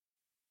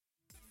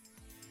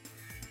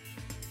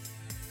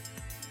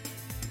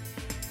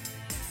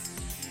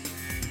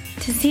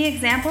To see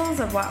examples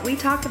of what we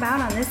talked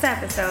about on this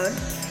episode,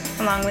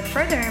 along with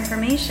further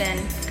information,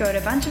 go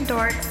to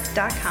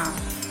bunchofdorks.com.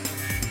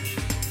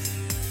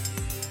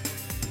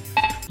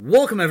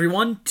 Welcome,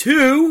 everyone,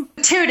 to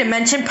Two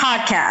Dimension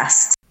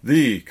Podcast,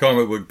 the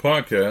comic book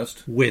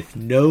podcast with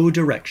no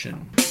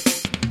direction.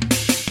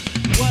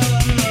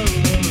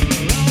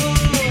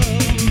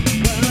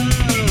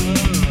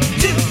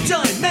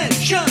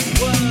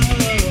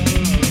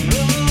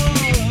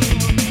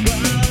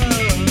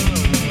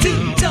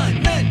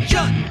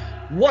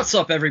 What's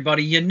up,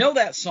 everybody? You know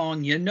that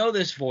song, you know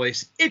this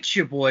voice. It's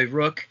your boy,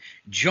 Rook.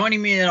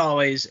 Joining me, as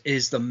always,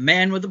 is the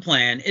man with the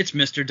plan. It's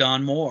Mr.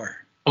 Don Moore.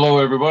 Hello,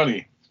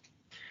 everybody.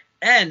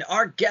 And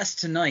our guest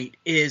tonight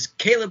is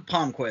Caleb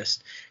Palmquist,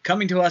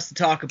 coming to us to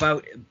talk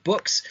about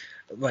books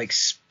like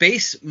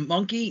Space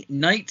Monkey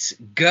Knights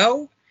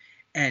Go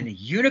and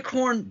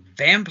Unicorn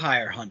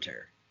Vampire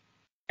Hunter.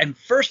 And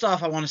first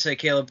off, I want to say,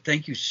 Caleb,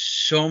 thank you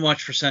so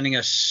much for sending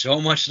us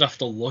so much stuff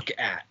to look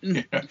at.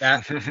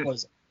 That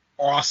was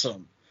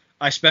awesome.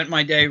 I spent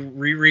my day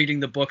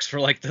rereading the books for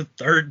like the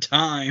third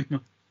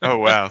time. Oh,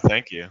 wow.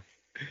 Thank you.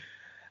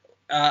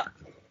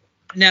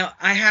 Now,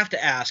 I have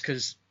to ask,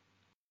 because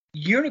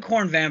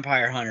Unicorn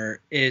Vampire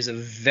Hunter is a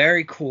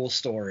very cool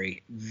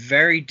story,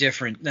 very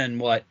different than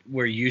what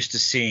we're used to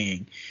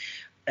seeing.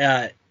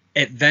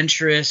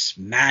 Adventurous,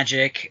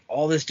 magic,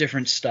 all this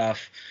different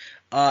stuff.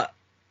 But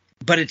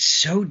it's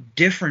so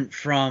different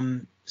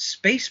from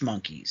Space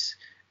Monkeys.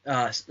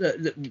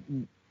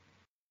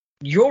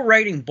 You're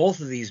writing both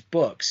of these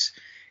books,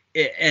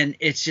 and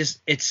it's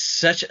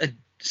such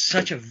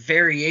a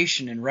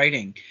variation in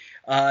writing.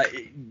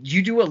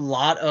 You do a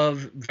lot of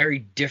very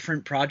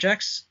different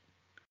projects.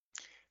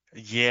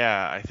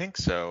 Yeah, I think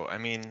so. I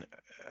mean,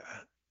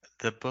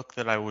 the book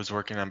that I was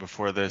working on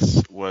before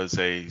this was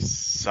a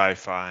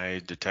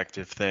sci-fi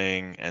detective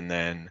thing, and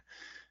then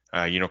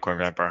Unicorn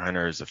Vampire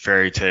Hunter is a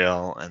fairy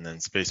tale, and then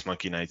Space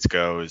Monkey Knights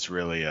Go is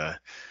really a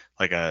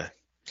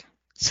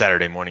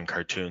Saturday morning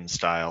cartoon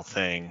style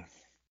thing.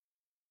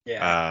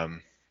 Yeah.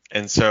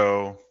 And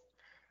so,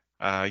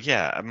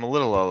 yeah, I'm a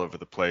little all over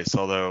the place,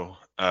 although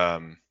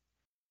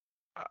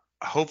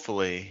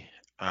hopefully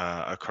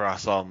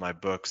across all my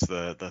books,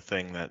 the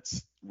thing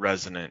that's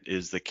resonant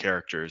is the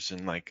characters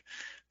and like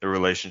the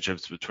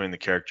relationships between the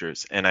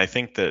characters. And I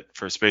think that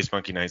for Space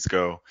Monkey Knights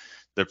Go,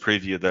 the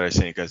preview that I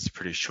sent you guys is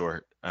pretty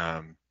short.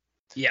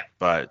 Yeah.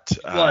 But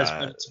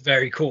but it's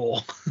very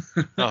cool.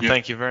 Oh,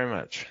 thank you very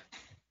much.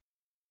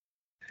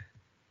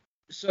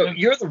 So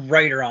you're the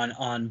writer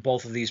on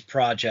both of these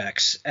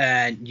projects,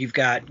 and you've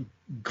got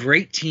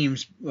great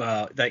teams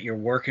that you're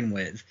working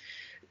with.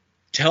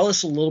 Tell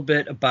us a little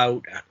bit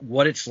about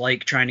what it's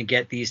like trying to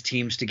get these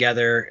teams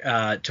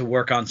together to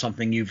work on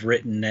something you've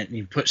written that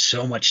you've put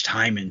so much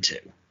time into.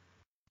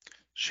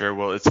 Sure.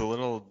 Well, it's a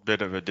little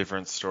bit of a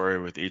different story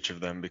with each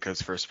of them,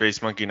 because for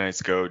Space Monkey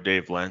Knights Go,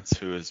 Dave Lentz,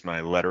 who is my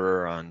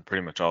letterer on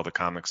pretty much all the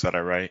comics that I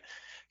write,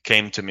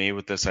 came to me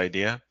with this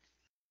idea.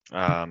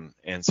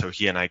 And so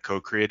he and I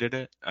co-created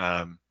it.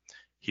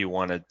 He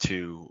wanted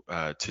to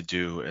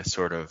do a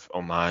sort of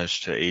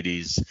homage to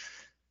 80s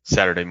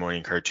Saturday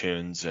morning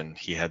cartoons, and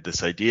he had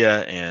this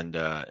idea, and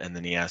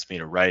then he asked me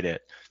to write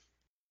it.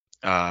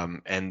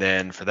 And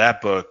then for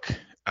that book,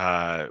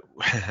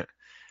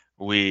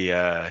 we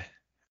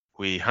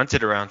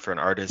hunted around for an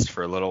artist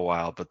for a little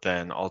while, but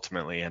then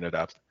ultimately ended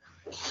up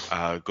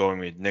going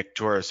with Nick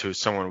Torres, who's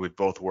someone we've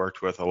both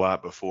worked with a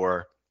lot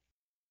before.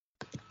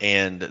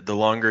 And the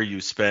longer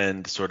you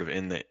spend sort of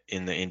in the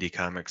indie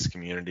comics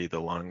community, the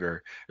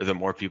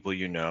more people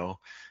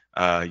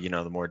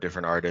the more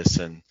different artists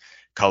and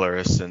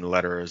colorists and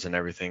letterers and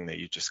everything that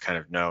you just kind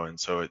of know. And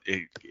so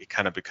it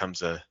kind of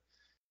becomes a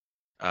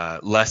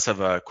less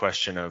of a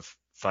question of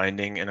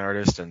finding an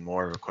artist and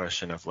more of a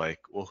question of like,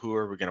 well, who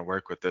are we going to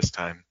work with this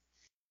time?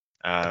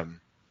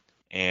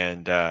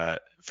 And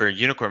for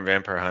Unicorn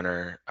Vampire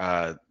Hunter,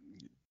 I've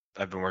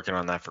been working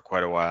on that for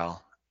quite a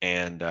while,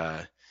 and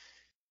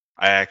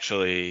I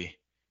actually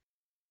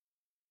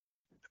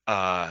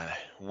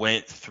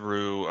went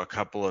through a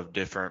couple of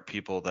different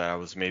people that I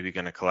was maybe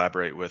going to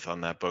collaborate with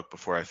on that book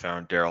before I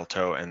found Daryl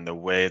Toe. And the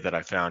way that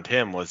I found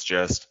him was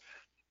just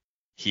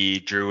he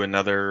drew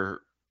another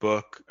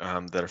book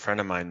that a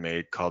friend of mine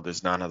made called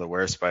Is Nana the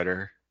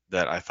Werespider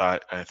that I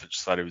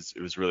just thought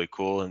it was really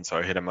cool. And so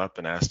I hit him up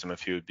and asked him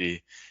if he would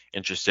be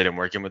interested in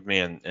working with me.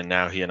 And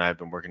now he and I have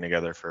been working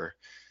together for,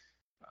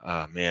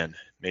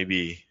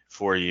 maybe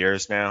 4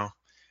 years now.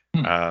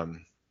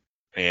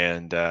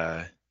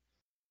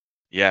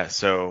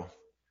 So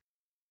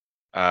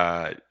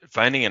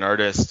finding an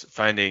artist,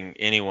 finding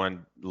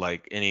anyone,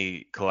 like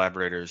any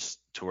collaborators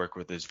to work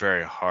with is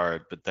very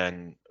hard, but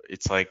then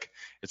it's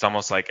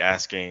almost like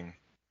asking,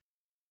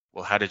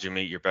 well, how did you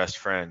meet your best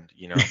friend?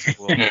 It's like,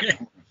 well,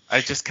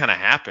 it just kind of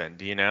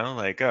happened,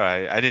 like, oh,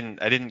 I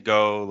didn't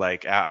go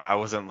like out, I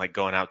wasn't like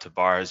going out to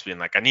bars being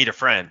like, I need a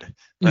friend.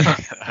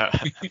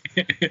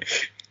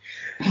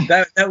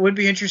 That would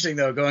be interesting,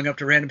 though, going up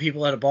to random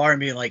people at a bar and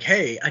being like,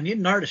 hey, I need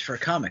an artist for a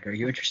comic. Are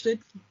you interested?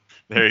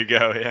 There you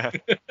go. Yeah.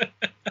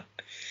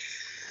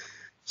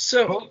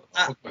 So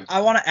Okay.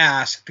 I want to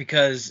ask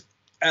because,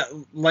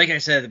 like I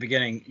said at the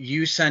beginning,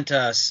 you sent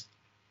us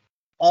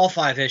all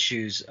 5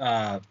 issues,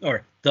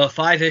 or the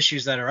 5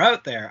 issues that are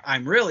out there.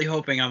 I'm really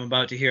hoping I'm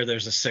about to hear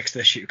there's a 6th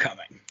issue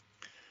coming.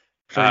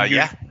 For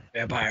Yeah.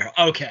 Vampire.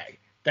 Okay,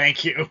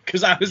 thank you.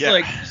 Because I was Yeah.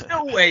 like, there's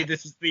no way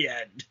this is the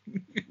end.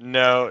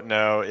 No.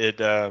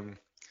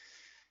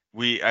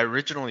 I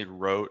originally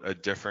wrote a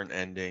different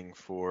ending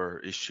for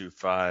issue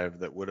 5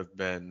 that would have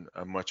been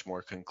a much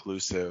more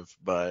conclusive,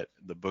 but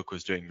the book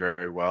was doing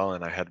very well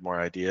and I had more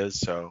ideas,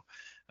 so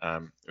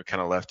we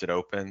kind of left it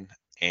open,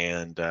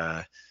 and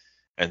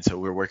so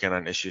we're working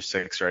on issue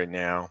 6 right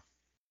now,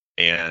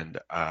 and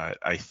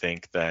I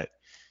think that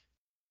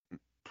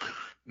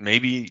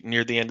maybe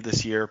near the end of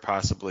this year,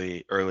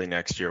 possibly early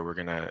next year, we're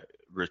gonna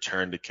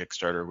return to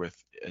Kickstarter with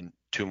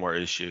 2 more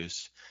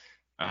issues,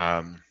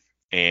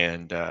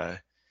 and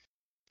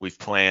we've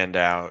planned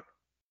out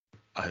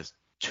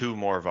 2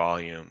 more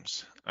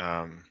volumes.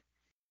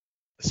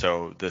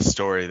 So the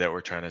story that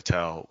we're trying to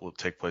tell will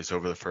take place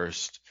over the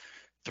first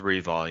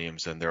 3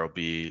 volumes, and there will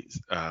be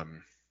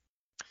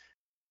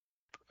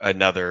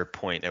another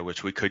point at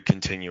which we could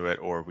continue it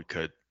or we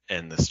could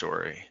end the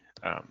story.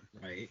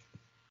 Right.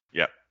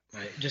 Yep.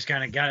 Right. Just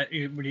kind of got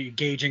it,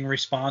 gauging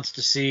response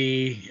to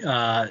see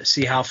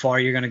how far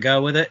you're going to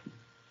go with it.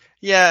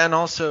 Yeah, and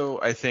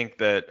also I think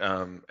that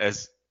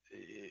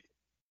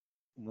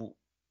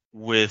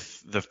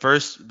with the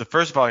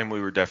first volume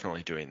we were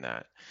definitely doing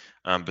that,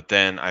 but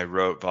then I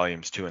wrote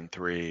volumes 2 and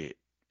 3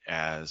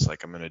 as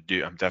like I'm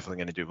definitely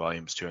going to do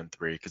volumes 2 and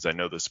 3 because I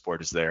know the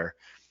support is there.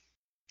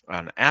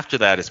 After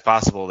that, it's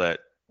possible that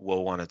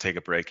we'll want to take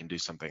a break and do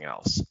something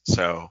else.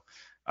 So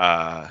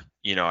I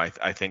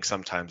think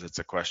sometimes it's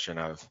a question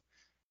of,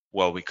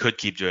 well, we could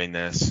keep doing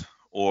this,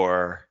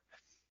 or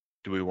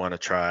do we want to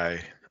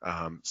try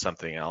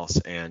something else?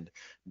 And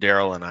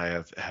Daryl and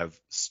I have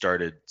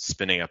started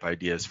spinning up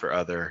ideas for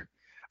other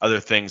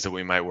things that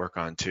we might work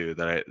on too,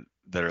 that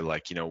are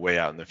like, way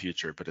out in the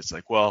future. But it's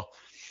like, well,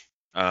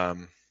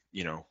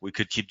 we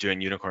could keep doing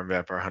Unicorn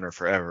Vampire Hunter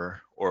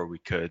forever, or we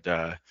could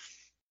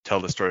tell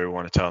the story we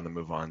want to tell and then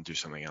move on and do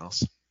something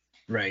else.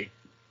 Right.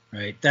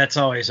 That's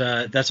always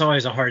a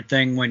hard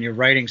thing when you're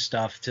writing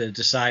stuff, to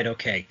decide,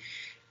 okay,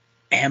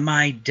 am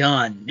I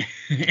done?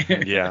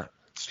 Yeah,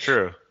 it's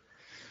true.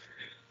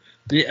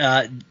 Do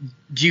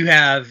you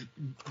have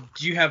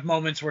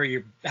moments where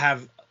you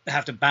have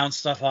to bounce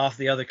stuff off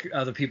the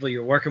other people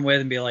you're working with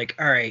and be like,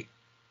 all right,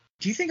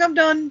 do you think I'm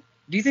done?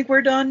 Do you think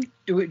we're done?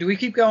 Do we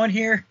keep going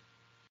here?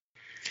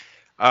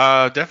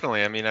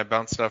 Definitely. I mean, I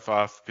bounce stuff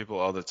off people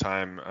all the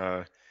time.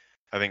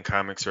 I think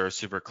comics are a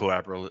super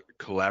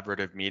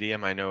collaborative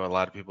medium. I know a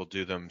lot of people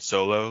do them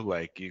solo,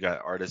 like you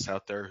got artists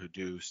out there who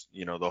do,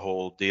 the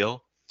whole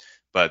deal,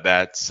 but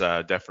that's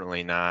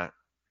definitely not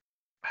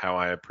how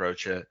I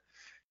approach it.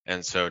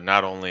 And so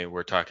not only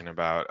we're talking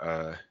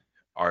about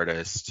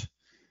artist,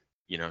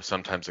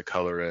 sometimes a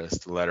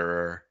colorist,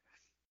 letterer,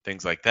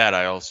 things like that.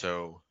 I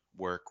also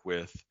work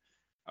with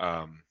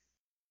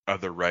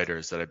other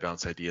writers that I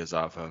bounce ideas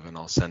off of, and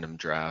I'll send them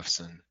drafts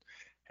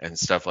and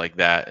stuff like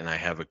that. And I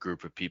have a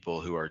group of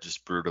people who are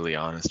just brutally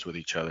honest with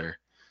each other,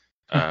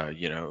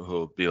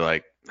 who'll be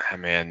like, oh,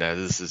 man,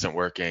 this isn't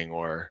working,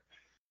 or,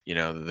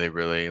 they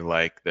really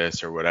like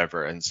this or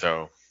whatever. And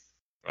so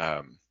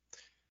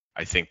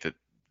I think that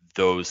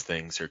those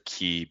things are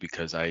key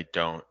because I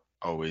don't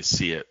always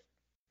see it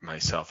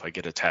myself. I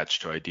get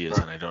attached to ideas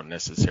and I don't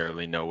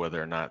necessarily know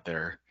whether or not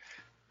they're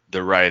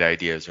the right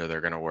ideas or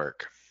they're going to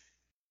work.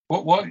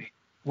 What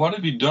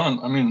have you done?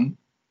 I mean,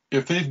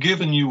 if they've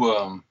given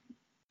you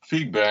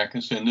feedback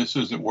and saying this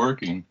isn't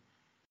working,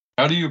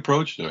 how do you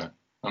approach that?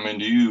 I mean,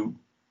 do you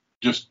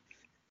just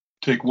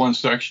take one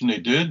section they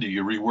did? Do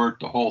you rework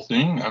the whole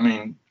thing? I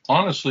mean,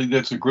 honestly,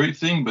 that's a great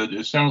thing, but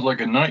it sounds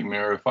like a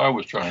nightmare if I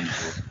was trying to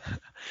do it.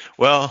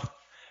 Well,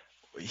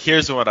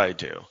 here's what I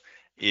do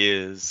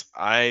is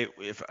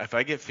if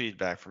I get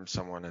feedback from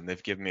someone and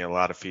they've given me a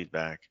lot of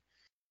feedback,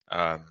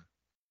 I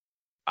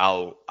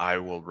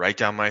will write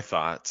down my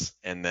thoughts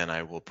and then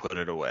I will put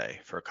it away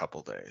for a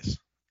couple days.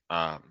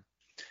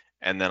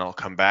 And then I'll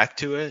come back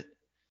to it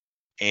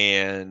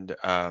and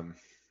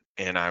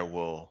I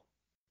will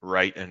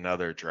write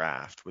another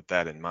draft with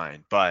that in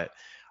mind. But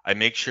I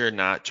make sure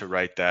not to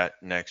write that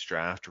next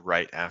draft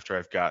right after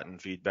I've gotten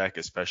feedback,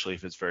 especially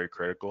if it's very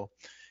critical,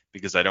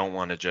 because I don't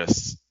want to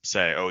just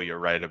say, oh, you're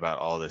right about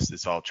all this,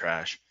 it's all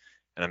trash,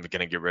 and I'm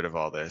going to get rid of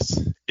all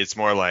this. It's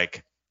more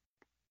like,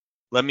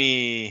 let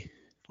me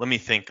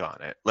think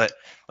on it. Let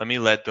me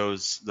let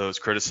those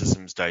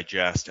criticisms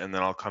digest, and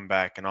then I'll come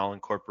back and I'll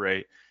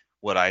incorporate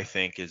what I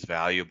think is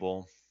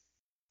valuable,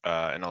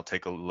 and I'll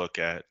take a look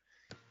at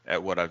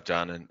what I've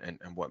done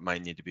and what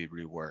might need to be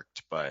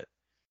reworked. But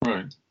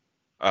Right.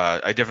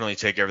 I definitely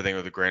take everything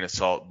with a grain of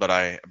salt, but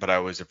I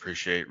always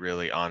appreciate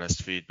really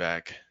honest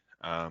feedback.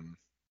 And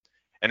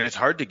it's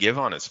hard to give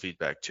honest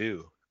feedback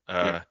too.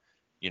 Yeah.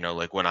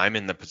 Like when I'm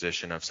in the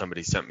position of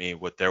somebody sent me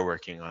what they're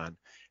working on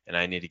and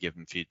I need to give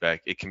them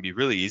feedback, it can be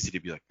really easy to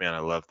be like, man, I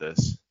love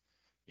this.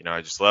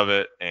 I just love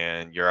it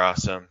and you're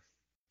awesome.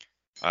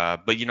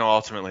 But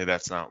ultimately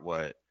that's not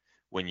what,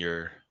 when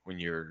you're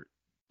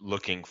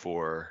looking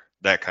for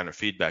that kind of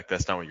feedback,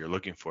 that's not what you're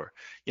looking for.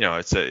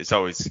 It's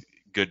always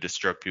good to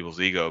stroke people's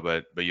ego,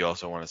 but you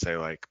also want to say,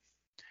 like,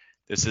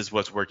 this is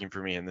what's working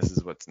for me and this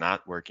is what's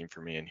not working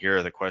for me, and here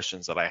are the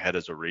questions that I had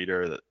as a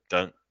reader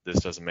that this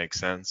doesn't make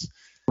sense.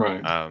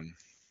 Right.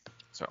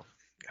 So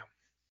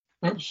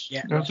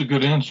that's a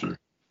good answer.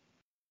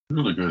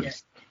 Really good. Yeah.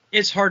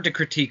 It's hard to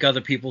critique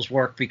other people's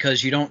work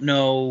because you don't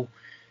know,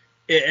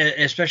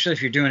 especially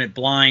if you're doing it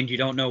blind, you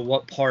don't know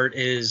what part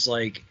is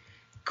like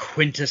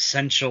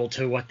quintessential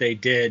to what they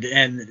did,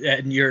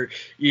 and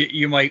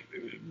you might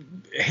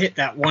hit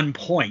that one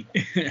point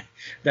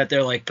that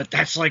they're like, but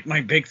that's like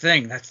my big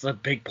thing, that's the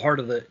big part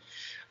of it.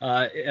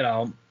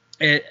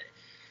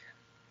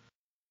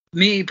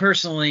 Me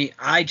personally,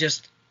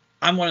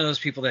 I'm one of those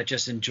people that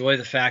just enjoy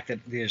the fact that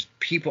there's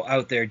people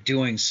out there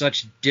doing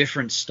such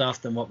different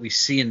stuff than what we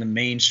see in the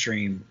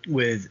mainstream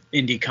with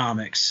indie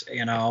comics.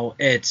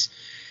 It's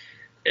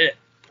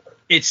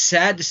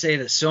sad to say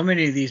that so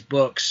many of these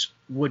books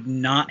would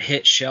not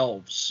hit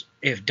shelves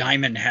if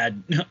Diamond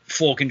had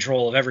full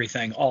control of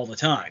everything all the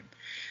time.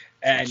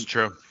 And that's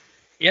true.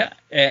 Yeah,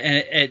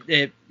 and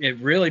it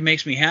really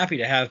makes me happy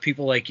to have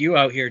people like you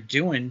out here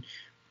doing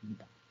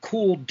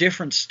cool,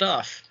 different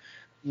stuff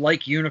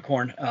like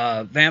Unicorn,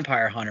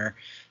 Vampire Hunter,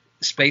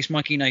 Space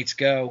Monkey Knights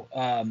Go.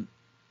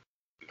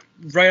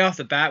 Right off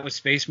the bat with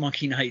Space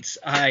Monkey Knights,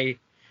 I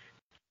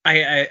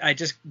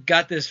just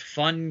got this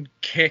fun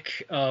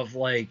kick of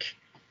like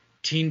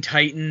Teen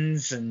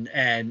Titans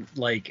and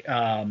like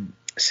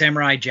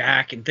Samurai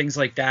Jack and things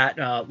like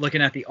that,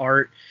 looking at the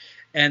art.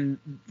 And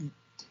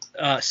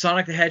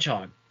Sonic the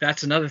Hedgehog,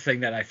 that's another thing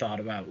that I thought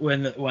about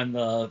when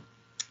the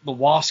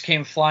wasp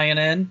came flying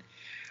in.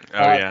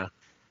 Oh yeah.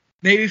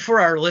 Maybe for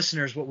our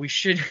listeners, what we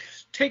should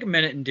take a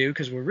minute and do,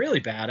 because we're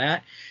really bad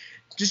at,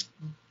 just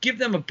give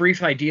them a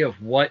brief idea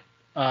of what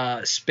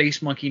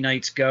Space Monkey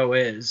Knights Go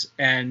is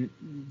and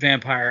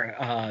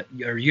Vampire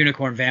or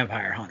Unicorn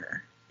Vampire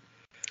Hunter.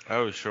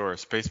 Oh sure.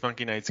 Space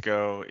Monkey Knights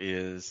Go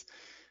is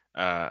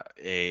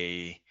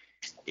a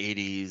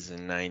 80s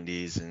and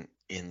 90s and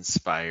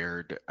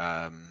inspired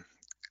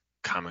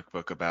comic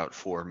book about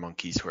 4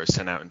 monkeys who are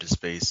sent out into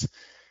space,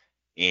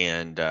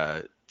 and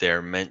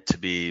they're meant to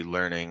be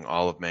learning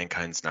all of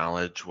mankind's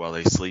knowledge while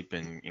they sleep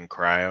in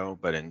cryo,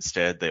 but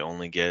instead they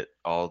only get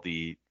all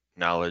the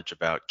knowledge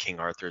about King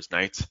Arthur's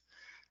knights.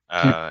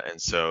 And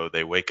so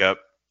they wake up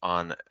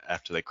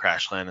after they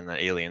crash land on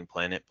that alien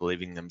planet,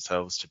 believing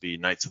themselves to be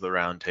Knights of the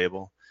Round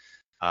Table,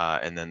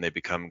 and then they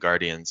become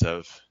guardians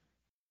of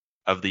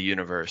the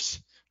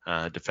universe,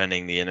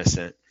 defending the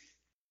innocent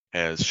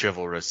as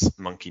chivalrous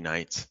monkey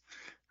knights.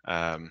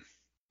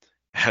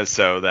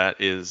 So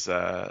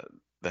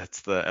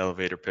that's the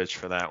elevator pitch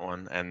for that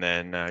one. And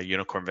then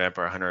Unicorn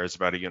Vampire Hunter is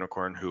about a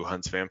unicorn who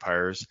hunts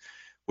vampires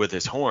with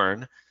his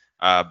horn,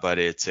 but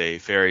it's a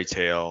fairy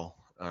tale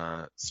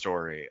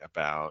story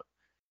about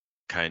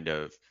kind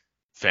of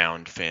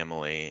found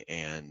family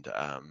and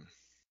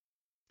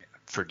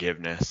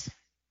forgiveness.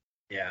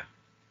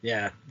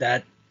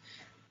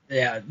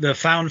 The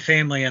found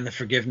family and the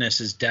forgiveness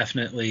is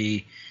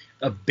definitely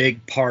a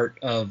big part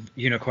of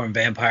Unicorn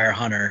Vampire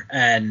Hunter,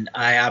 and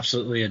I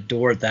absolutely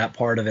adored that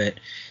part of it.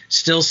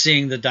 Still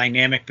seeing the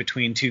dynamic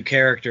between two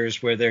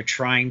characters where they're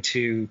trying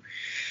to,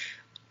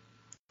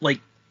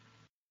 like,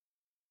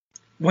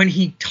 when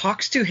he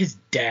talks to his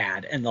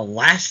dad and the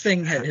last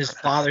thing that his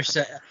father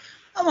said,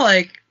 I'm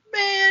like,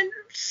 man,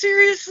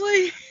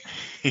 seriously?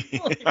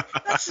 Like,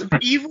 that's some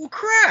evil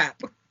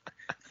crap.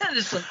 That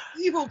is some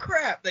evil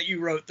crap that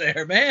you wrote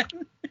there, man.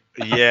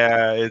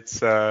 Yeah,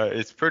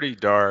 it's pretty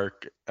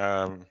dark.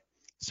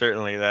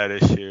 Certainly that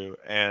issue,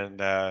 and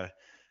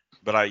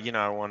but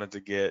I wanted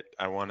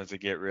to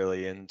get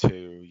really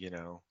into,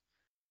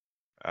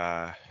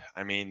 I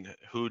mean,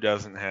 who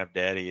doesn't have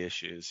daddy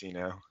issues,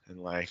 and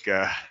like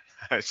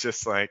it's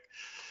just like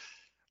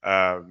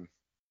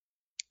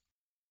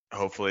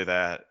hopefully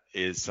that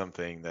is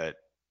something that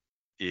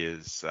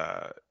is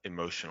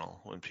emotional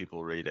when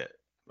people read it.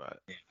 But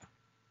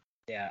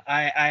yeah,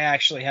 I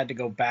actually had to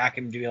go back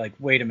and be like,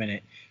 wait a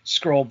minute,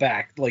 scroll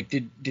back. Like,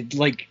 did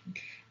like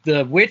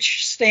the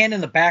witch stand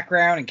in the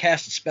background and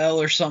cast a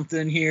spell or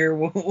something here?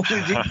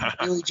 Did you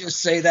really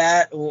just say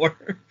that? Or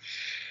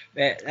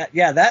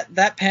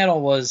that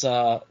panel was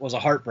a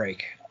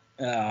heartbreak,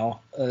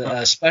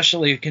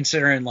 especially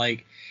considering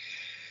like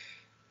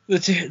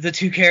the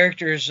two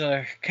characters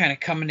are kind of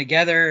coming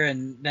together,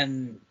 and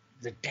then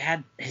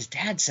his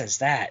dad says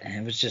that, and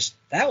it was just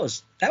that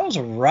was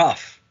a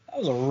rough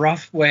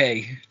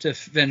way to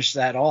finish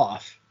that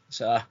off.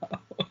 So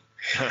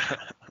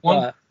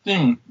one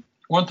thing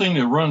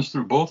that runs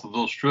through both of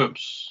those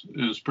strips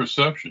is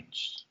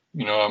perceptions.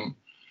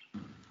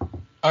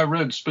 I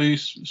read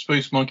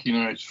Space Monkey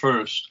Knights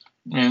first,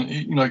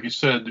 and like you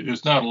said,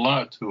 there's not a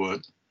lot to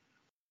it,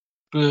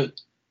 but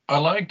I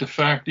like the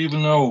fact,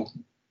 even though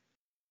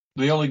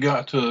they only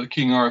got to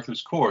King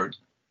Arthur's court,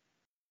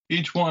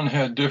 each one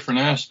had different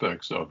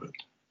aspects of it.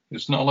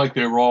 It's not like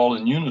they were all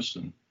in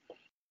unison.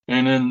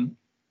 And then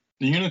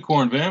the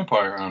Unicorn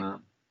Vampire Hunter,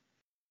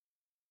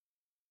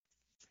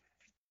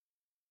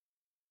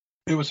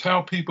 it was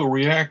how people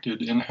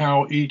reacted and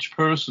how each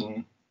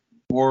person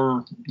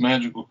or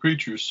magical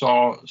creatures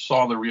saw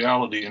the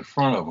reality in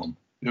front of them.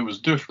 It was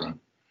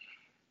different.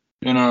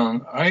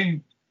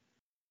 And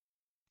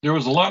there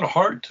was a lot of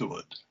heart to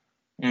it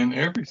and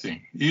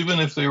everything, even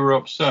if they were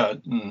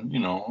upset. And,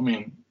 I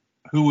mean,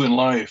 who in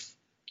life,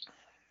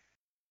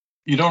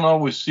 you don't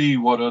always see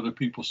what other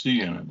people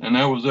see in it. And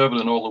that was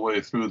evident all the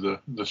way through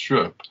the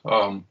strip.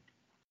 I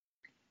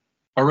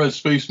read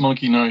Space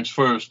Monkey Nights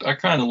first. I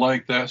kind of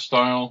like that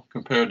style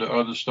compared to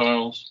other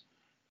styles.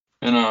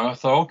 And I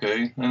thought,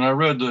 okay. And I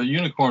read the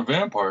Unicorn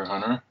Vampire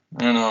Hunter.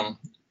 And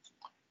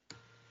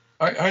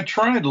I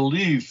try to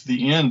leave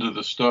the end of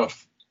the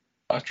stuff.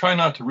 I try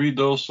not to read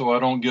those so I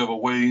don't give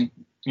away,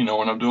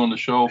 when I'm doing the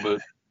show. But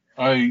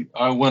I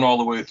went all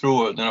the way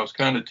through it, and I was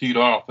kind of teed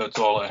off. That's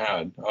all I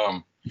had,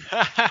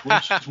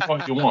 which is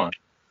what you want.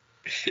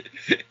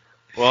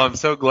 Well, I'm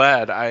so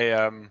glad.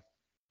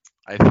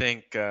 I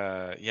think,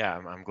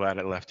 I'm glad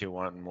it left you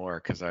wanting more,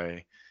 because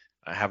I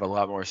have a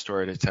lot more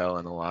story to tell,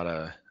 and a lot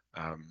of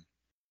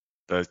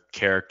the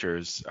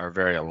characters are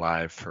very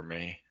alive for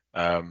me.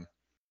 I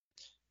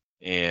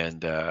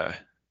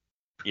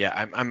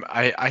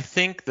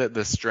think that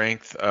the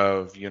strength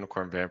of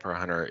Unicorn Vampire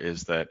Hunter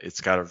is that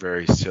it's got a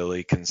very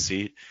silly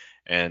conceit,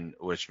 and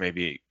which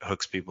maybe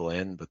hooks people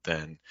in, but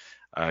then,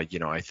 I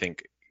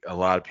think a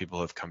lot of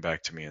people have come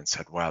back to me and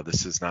said, wow,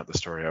 this is not the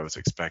story I was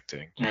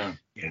expecting. Yeah.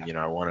 And,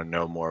 I want to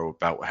know more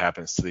about what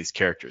happens to these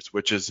characters,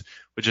 which is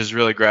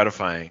really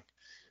gratifying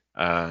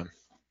to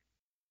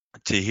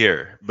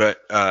hear. But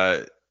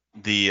as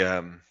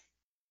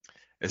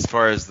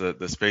far as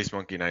the Space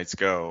Monkey Nights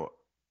go,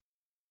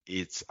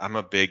 I'm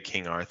a big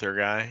King Arthur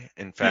guy.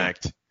 In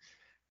fact,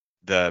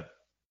 the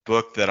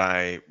book that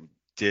I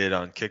did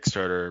on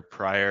Kickstarter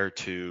prior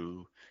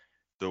to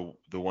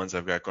the ones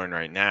I've got going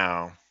right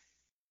now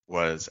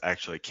was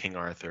actually a King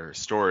Arthur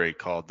story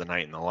called The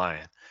Knight and the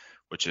Lion,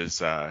 which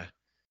is a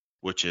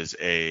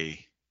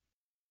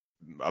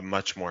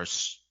much more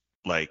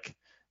like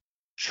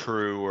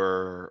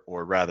truer,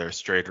 or rather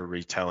straighter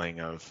retelling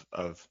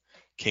of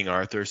King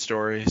Arthur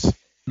stories.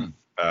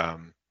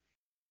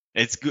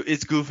 It's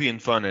goofy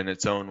and fun in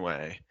its own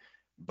way,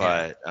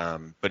 but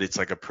it's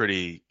like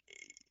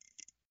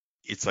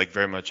it's like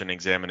very much an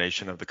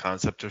examination of the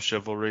concept of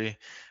chivalry.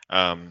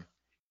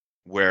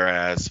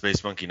 Whereas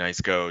Space Monkey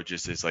Nights Go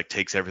just is like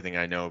takes everything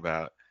I know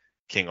about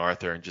King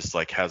Arthur and just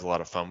like has a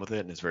lot of fun with it,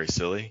 and is very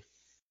silly.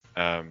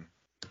 And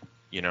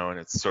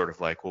it's sort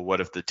of like, well,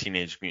 what if the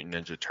Teenage Mutant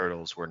Ninja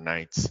Turtles were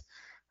knights?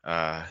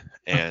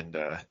 And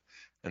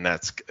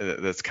that's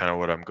kind of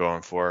what I'm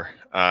going for.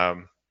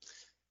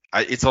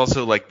 It's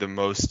also like the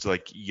most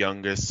like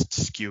youngest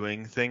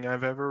skewing thing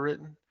I've ever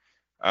written,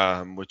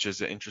 which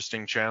is an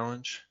interesting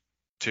challenge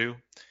too,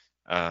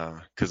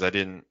 because I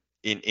didn't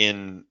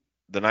in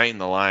The Knight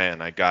and the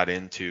Lion, I got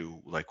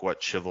into like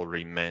what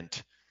chivalry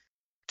meant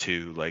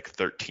to like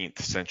 13th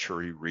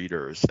century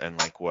readers, and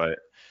like what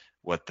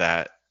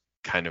that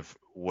kind of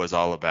was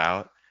all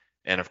about.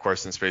 And of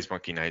course, in Space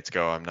Monkey Nights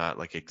Go, I'm not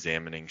like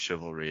examining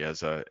chivalry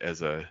as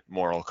a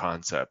moral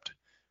concept.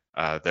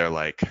 They're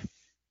like,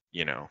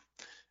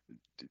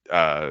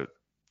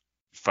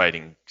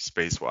 fighting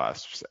space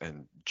wasps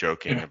and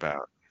joking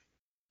about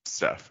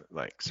stuff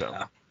like so.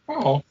 Yeah.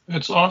 Oh,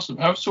 it's awesome.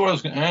 That's what I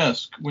was going to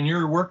ask. When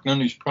you're working on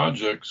these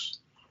projects,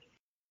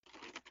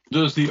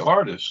 does the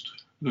artist,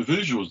 the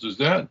visuals, does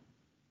that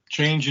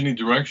change any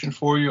direction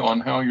for you on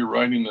how you're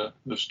writing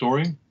the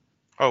story?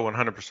 Oh,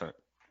 100%.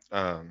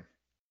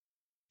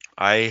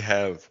 I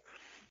have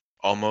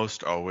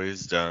almost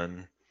always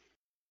done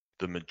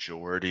the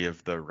majority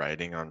of the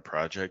writing on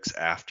projects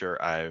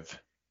after I've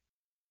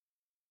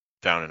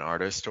found an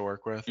artist to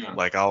work with. Yeah.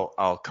 Like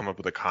I'll come up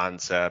with a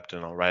concept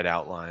and I'll write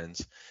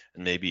outlines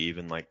and maybe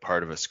even like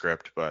part of a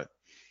script, but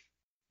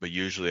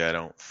usually I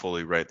don't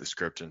fully write the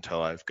script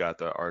until I've got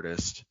the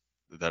artist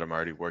that I'm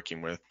already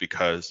working with,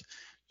 because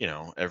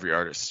every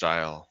artist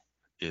style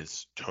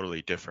is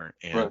totally different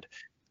and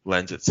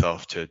lends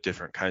itself to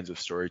different kinds of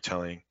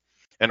storytelling.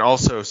 And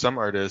also some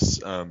artists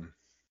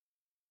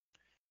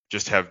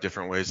just have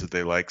different ways that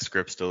they like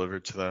scripts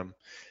delivered to them.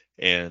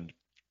 And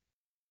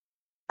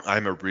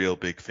I'm a real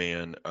big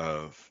fan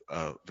of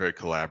a very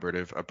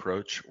collaborative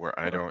approach where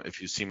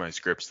if you see my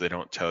scripts, they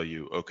don't tell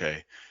you,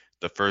 okay,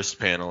 the first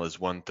panel is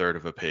 1/3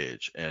 of a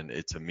page and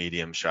it's a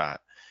medium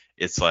shot.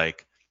 It's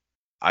like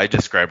I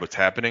describe what's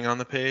happening on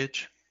the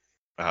page.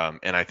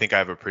 And I think I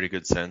have a pretty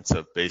good sense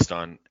of, based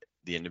on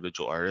the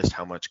individual artist,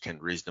 how much can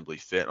reasonably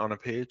fit on a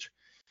page.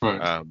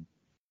 Right.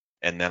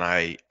 And then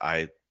I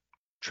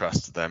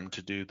trust them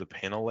to do the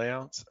panel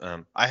layouts.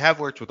 I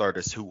have worked with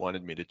artists who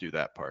wanted me to do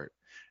that part,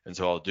 and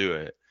so I'll do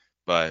it.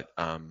 But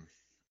I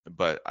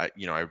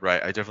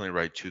definitely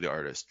write to the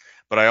artist.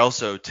 But I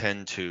also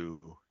tend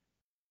to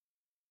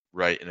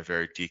write in a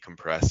very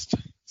decompressed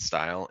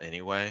style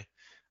anyway.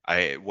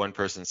 One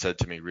person said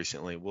to me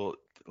recently, well,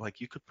 like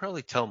you could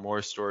probably tell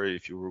more story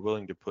if you were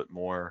willing to put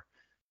more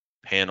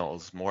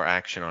panels, more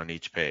action on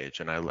each page.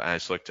 And I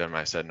just looked at him.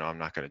 I said, no, I'm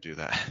not going to do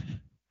that.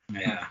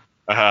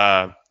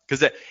 Yeah.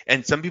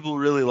 And some people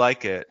really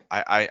like it.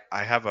 I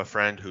have a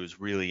friend who's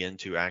really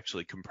into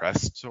actually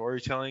compressed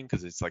storytelling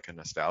because it's like a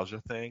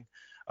nostalgia thing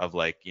of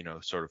like,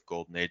 sort of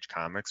golden age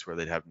comics where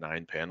they'd have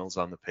 9 panels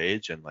on the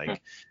page and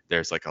like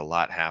there's like a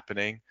lot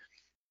happening.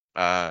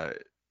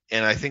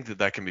 And I think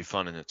that can be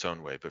fun in its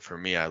own way. But for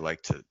me, I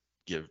like to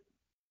give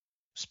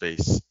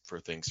space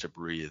for things to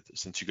breathe.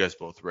 Since you guys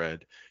both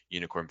read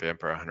Unicorn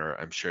Vampire Hunter,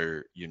 I'm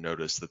sure you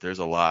noticed that there's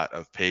a lot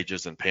of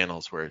pages and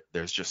panels where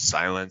there's just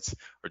silence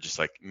or just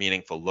like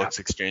meaningful looks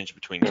exchanged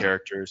between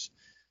characters.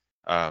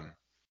 And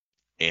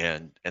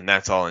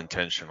that's all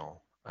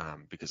intentional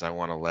because I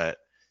want to let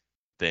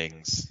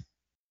things,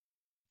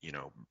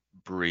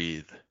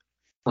 breathe.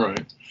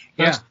 Right.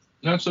 Yeah.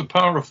 That's a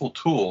powerful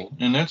tool,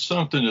 and that's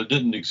something that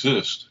didn't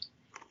exist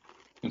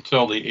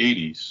until the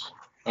 80s.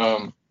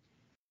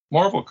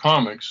 Marvel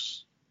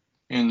Comics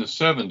in the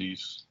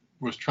 70s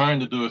was trying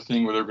to do a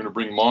thing where they're going to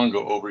bring manga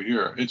over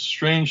here. It's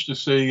strange to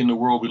say in the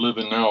world we live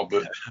in now,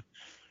 but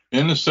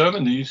in the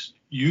 70s,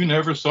 you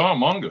never saw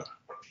manga.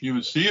 You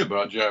would see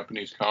about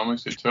Japanese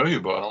comics. They tell you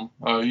about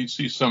them. You'd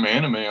see some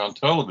anime on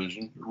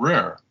television,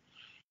 rare.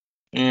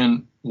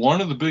 And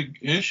one of the big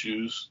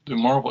issues that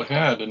Marvel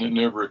had, and it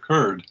never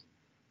occurred,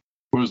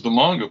 was the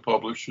manga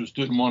publishers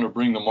didn't want to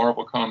bring the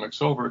Marvel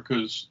comics over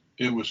because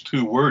it was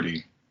too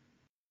wordy.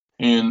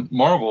 And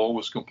Marvel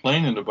was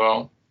complaining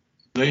about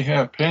they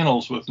have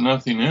panels with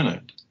nothing in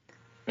it.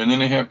 And then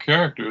they have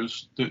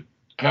characters that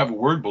have a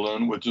word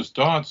balloon with just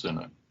dots in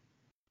it.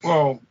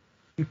 Well,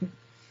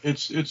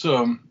 it's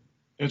a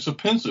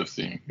pensive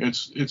thing.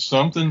 It's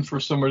something for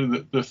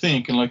somebody to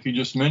think, and like you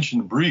just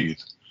mentioned, breathe.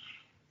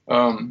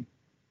 When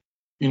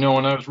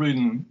I was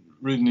reading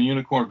the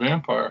Unicorn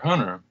Vampire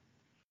Hunter,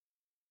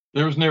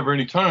 there was never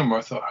any time where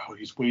I thought, oh,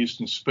 he's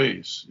wasting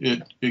space.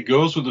 It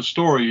goes with the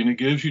story, and it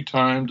gives you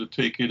time to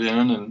take it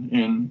in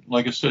and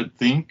like I said,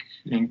 think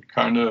and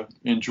kind of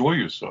enjoy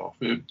yourself.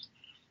 It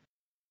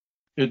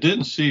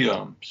didn't seem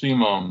I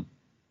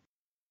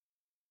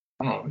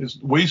don't know,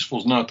 wasteful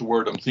is not the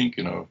word I'm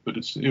thinking of, but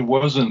it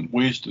wasn't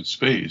wasted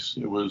space.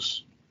 It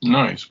was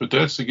nice. But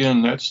that's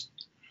something that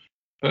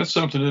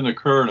didn't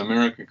occur in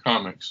American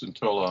comics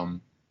until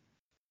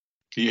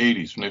the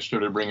 80s when they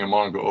started bringing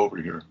manga over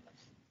here.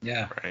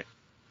 Yeah. Right.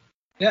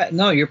 Yeah,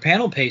 no, your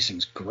panel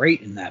pacing's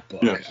great in that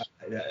book. Yes.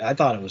 I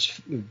thought it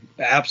was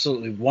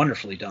absolutely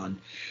wonderfully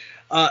done.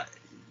 Let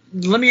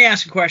me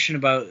ask a question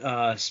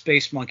about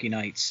Space Monkey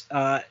Knights.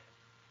 I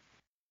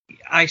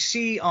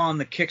see on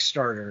the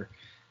Kickstarter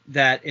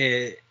that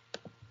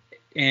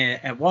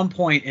at one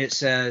point it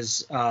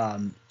says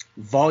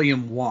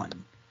Volume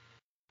 1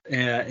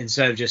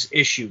 instead of just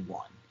Issue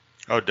 1.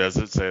 Oh, does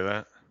it say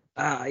that?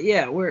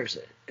 Yeah, where is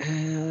it?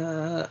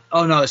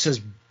 Oh, no, it says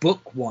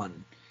Book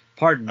 1.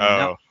 Pardon me.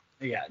 Oh.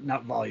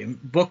 Not volume.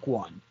 Book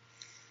 1.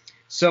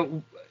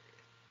 So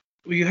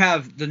you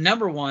have the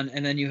number 1,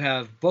 and then you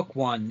have Book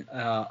 1,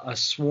 A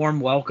Swarm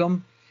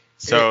Welcome.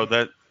 So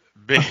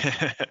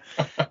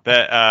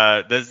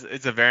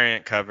it's a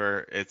variant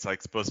cover. It's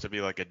like supposed to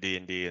be like a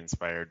D&D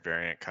inspired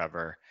variant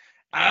cover.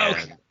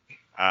 Okay.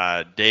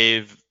 And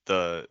Dave,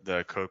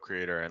 the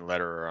co-creator and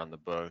letterer on the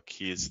book,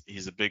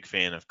 he's a big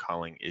fan of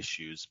calling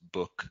issues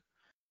book,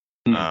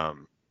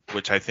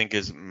 which I think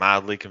is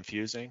mildly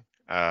confusing.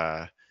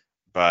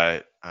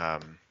 But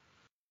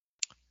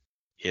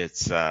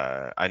it's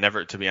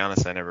to be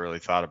honest, I never really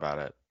thought about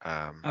it.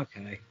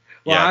 Okay.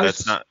 Well,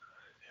 that's not.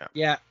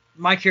 Yeah,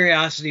 my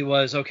curiosity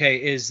was, okay,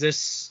 is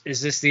this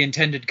the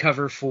intended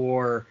cover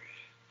for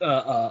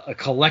a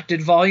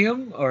collected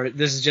volume, or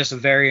this is just a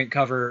variant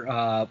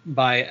cover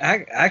by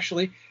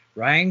actually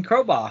Ryan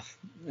Kroboth,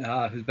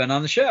 who's been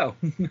on the show?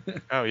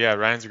 Oh yeah,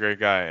 Ryan's a great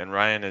guy, and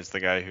Ryan is the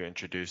guy who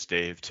introduced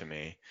Dave to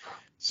me.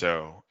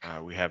 So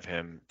we have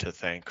him to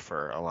thank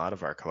for a lot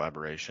of our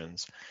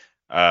collaborations.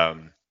 But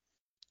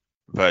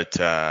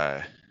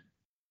no,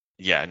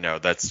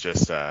 that's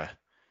just.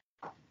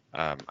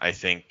 I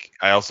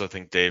also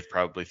think Dave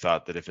probably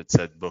thought that if it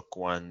said Book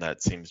 1,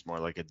 that seems more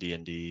like a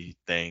D&D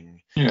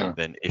thing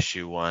than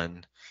Issue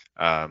 1.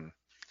 There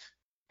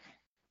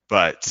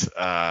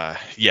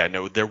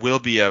will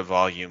be a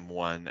Volume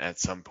 1 at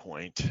some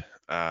point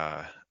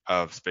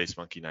of Space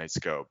Monkey Knights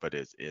Go, but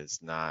it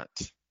is not.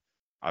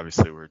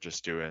 Obviously, we're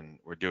doing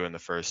the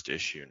first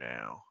issue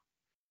now.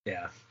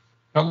 Yeah.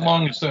 How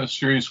long is that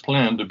series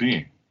planned to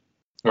be?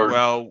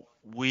 Well,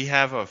 we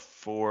have a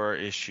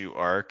 4-issue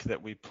arc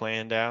that we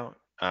planned out,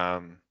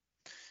 and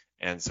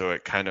so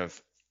it kind of,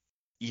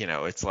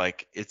 it's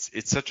like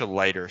it's such a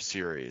lighter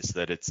series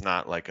that it's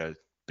not like a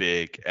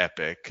big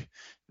epic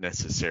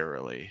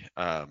necessarily.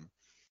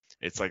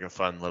 It's like a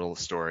fun little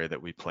story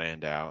that we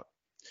planned out.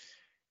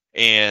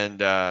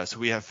 And so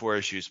we have 4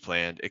 issues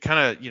planned. It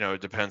kind of,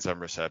 it depends on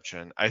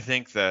reception. I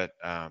think that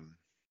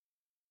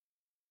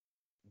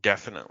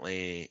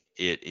definitely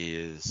it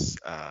is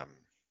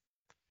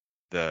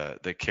the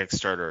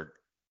Kickstarter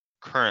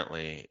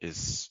currently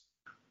is,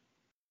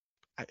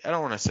 I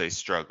don't want to say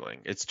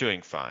struggling. It's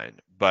doing fine,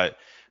 but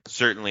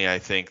certainly I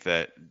think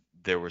that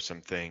there were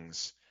some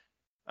things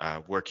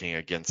working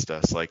against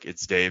us. Like,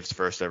 it's Dave's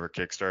first ever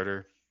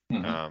Kickstarter.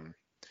 Mhm.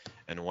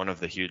 And one of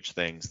the huge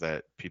things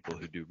that people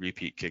who do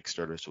repeat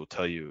Kickstarters will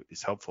tell you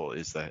is helpful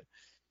is that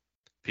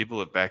people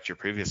that backed your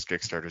previous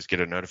Kickstarters get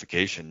a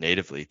notification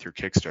natively through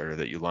Kickstarter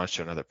that you launched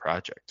another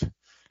project.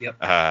 Yep.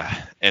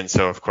 And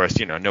so, of course,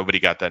 nobody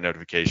got that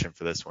notification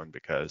for this one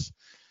because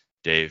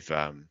Dave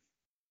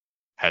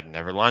had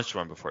never launched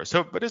one before.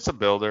 So, but it's a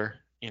builder,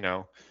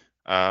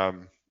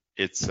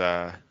 it's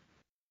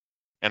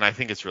and I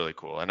think it's really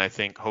cool. And I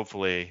think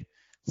hopefully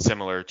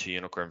similar to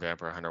Unicorn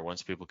Vampire Hunter,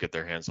 once people get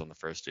their hands on the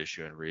first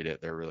issue and read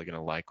it, they're really going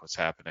to like what's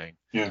happening.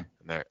 Yeah.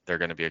 And they're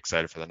going to be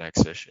excited for the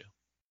next issue.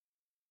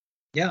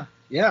 Yeah.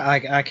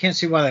 I can't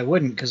see why they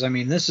wouldn't, because I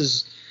mean, this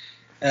is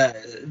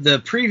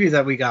the preview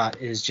that we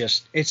got is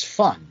just, it's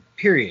fun.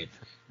 Period.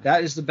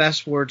 That is the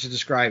best word to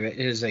describe it.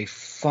 It is a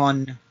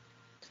fun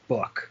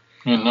book.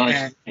 And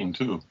nice looking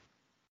too.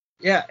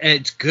 Yeah,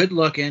 it's good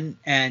looking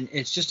and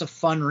it's just a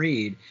fun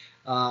read.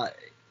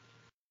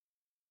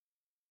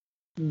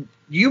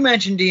 You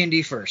mentioned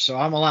D&D first, so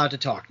I'm allowed to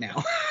talk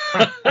now.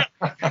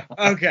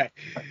 Okay.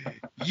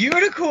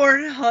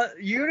 Unicorn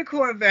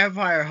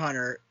Vampire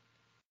Hunter.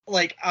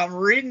 Like, I'm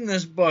reading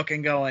this book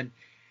and going,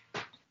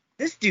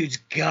 this dude's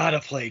gotta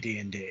play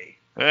D&D.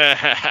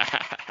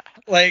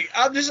 Like,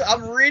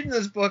 I'm reading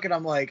this book and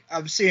I'm like,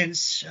 I'm seeing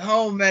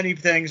so many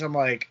things. I'm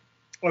like,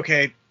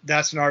 okay,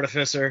 that's an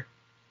artificer,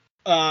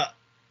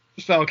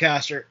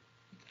 spellcaster.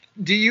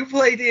 Do you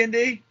play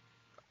D&D?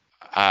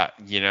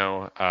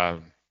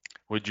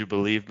 Would you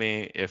believe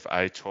me if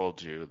I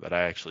told you that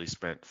I actually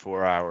spent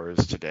 4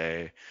 hours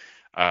today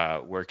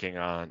working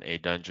on a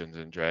Dungeons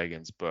and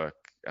Dragons book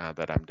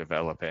that I'm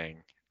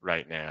developing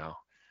right now?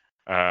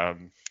 Yes,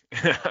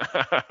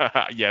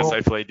 Well,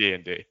 I play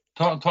D&D.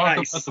 Talk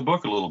Nice. about the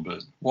book a little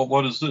bit.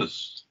 What is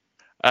this?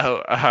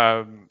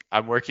 I'm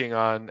working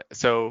on,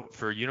 so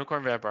for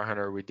Unicorn Vampire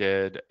Hunter,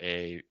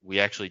 we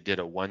actually did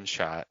a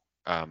one-shot,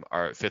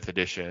 our 5th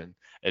edition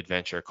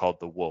adventure called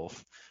The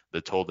Wolf,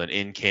 that told an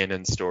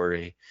in-canon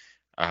story.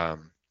 The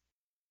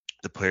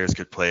players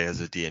could play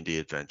as a D&D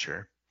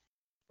adventure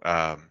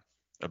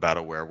about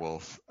a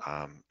werewolf,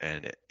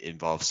 and it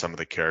involves some of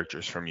the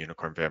characters from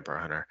Unicorn Vampire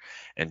Hunter.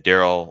 And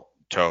Daryl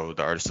Toe,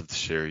 the artist of the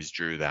series,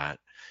 drew that.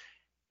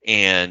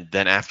 And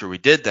then after we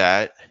did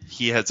that,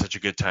 he had such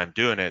a good time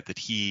doing it that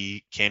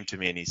he came to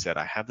me and he said,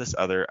 I have this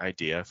other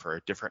idea for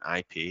a different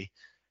IP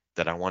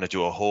that I want to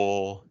do a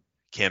whole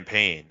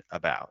campaign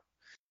about.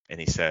 And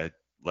he said,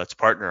 let's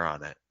partner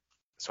on it.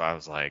 So I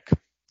was like,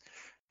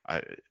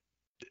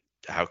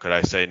 how could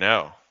I say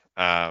no?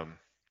 And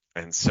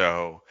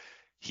so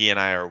he and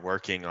I are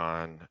working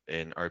on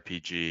an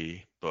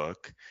RPG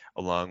book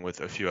along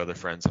with a few other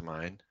friends of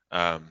mine.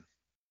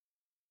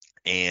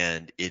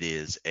 And it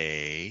is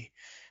a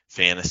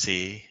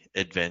fantasy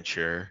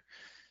adventure.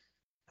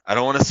 I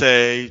don't want to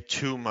say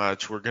too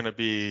much. We're going to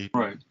be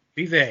Right.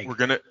 Be vague.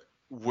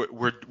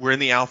 we're in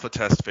the alpha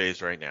test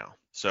phase right now.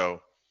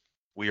 So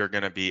we are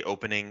going to be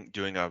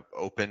doing a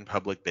open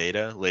public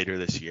beta later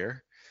this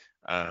year.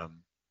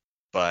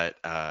 But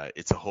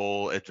it's a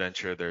whole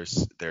adventure.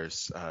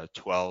 There's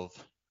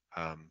 12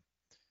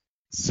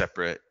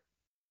 separate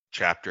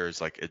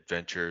chapters, like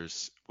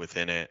adventures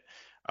within it.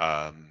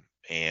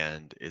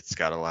 And it's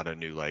got a lot of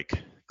new like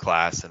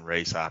class and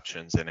race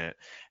options in it.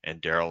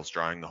 And Daryl's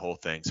drawing the whole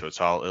thing. So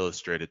it's all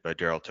illustrated by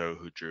Daryl Toe,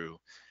 who drew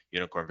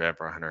Unicorn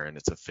Vampire Hunter. And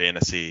it's a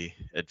fantasy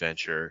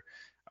adventure.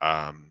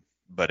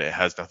 But it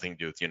has nothing to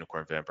do with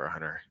Unicorn Vampire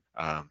Hunter.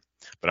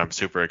 But I'm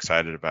super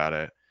excited about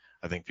it.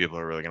 I think people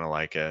are really going to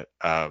like it.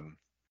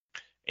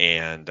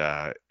 And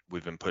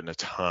we've been putting a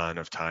ton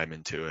of time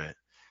into it.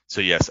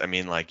 So yes, I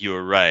mean, like, you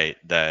were right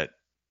that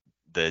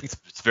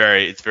it's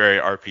very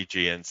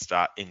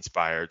RPG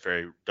inspired,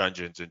 very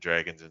Dungeons and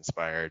Dragons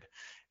inspired,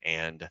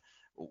 and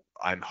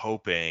I'm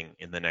hoping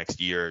in the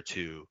next year or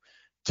two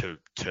to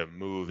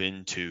move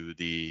into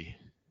the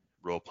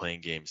role-playing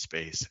game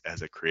space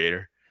as a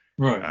creator.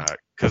 Right.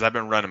 Because I've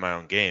been running my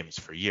own games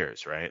for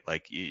years, right?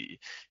 Like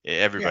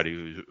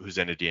everybody who's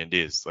into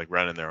D&D is like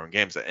running their own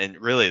games, and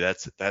really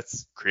that's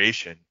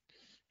creation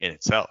in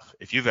itself.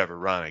 If you've ever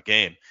run a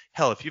game,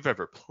 hell, if you've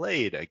ever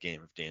played a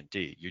game of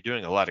D&D, you're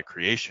doing a lot of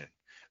creation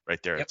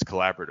right there. Yep. It's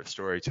collaborative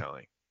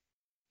storytelling,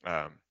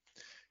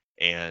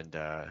 and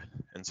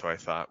so I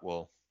thought,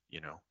 well,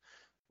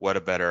 what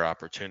a better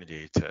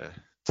opportunity to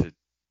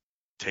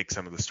take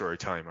some of the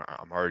storytelling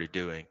I'm already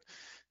doing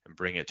and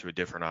bring it to a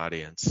different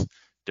audience,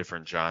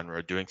 different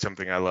genre, doing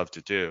something I love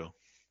to do.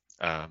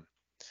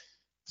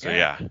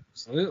 Yeah,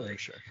 absolutely.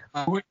 Sure.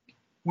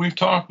 We've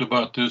talked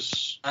about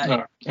this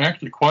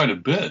actually quite a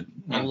bit.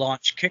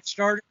 Launch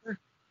Kickstarter.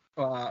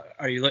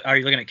 Are you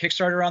looking at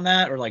Kickstarter on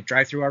that, or like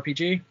Drive-Thru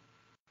RPG?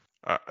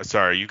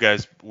 Sorry, you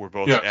guys were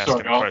both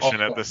asking a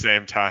question at the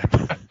same time.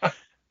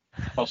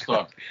 I'll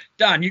stop.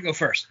 Don, you go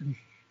first.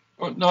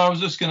 No, I was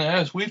just going to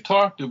ask. We've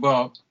talked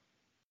about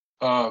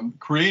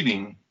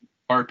creating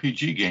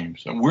RPG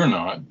games, and we're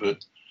not,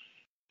 but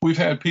we've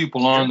had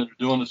people on that are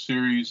doing the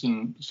series,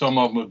 and some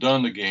of them have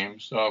done the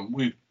games.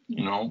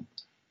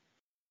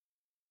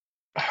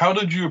 how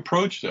did you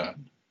approach that?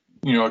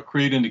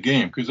 Creating the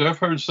game? Because I've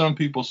heard some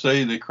people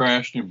say they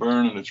crashed and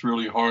burned and it's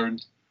really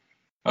hard.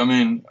 I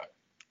mean,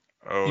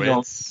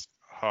 it's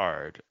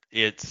hard.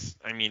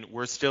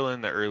 We're still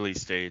in the early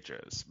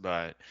stages,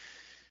 but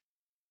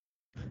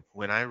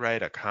when I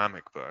write a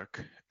comic book,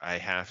 I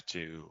have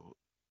to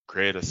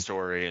create a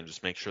story and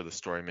just make sure the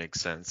story makes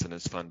sense and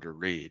is fun to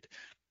read.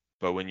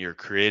 But when you're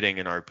creating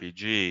an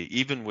RPG,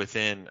 even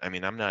within,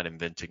 I'm not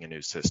inventing a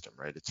new system,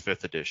 right? It's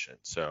 5th edition,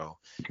 so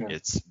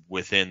it's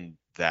within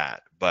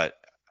that. But,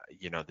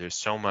 there's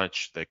so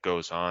much that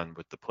goes on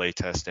with the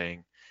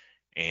playtesting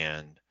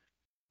and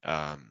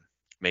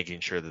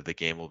making sure that the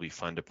game will be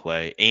fun to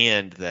play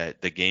and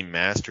that the game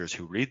masters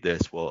who read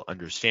this will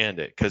understand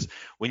it. Because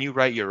when you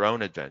write your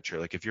own adventure,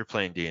 like if you're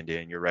playing D&D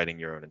and you're writing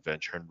your own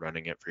adventure and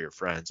running it for your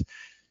friends,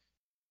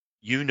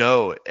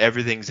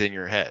 everything's in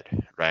your head,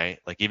 right?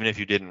 Like even if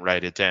you didn't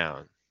write it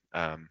down,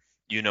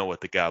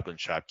 what the goblin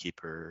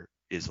shopkeeper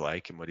is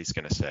like and what he's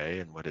going to say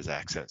and what his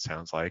accent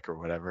sounds like or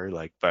whatever.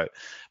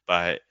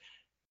 But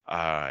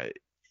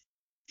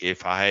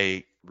if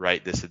I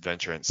write this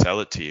adventure and sell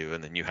it to you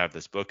and then you have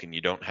this book and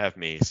you don't have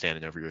me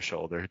standing over your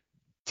shoulder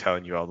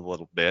telling you all the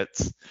little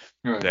bits,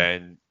 right.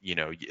 Then,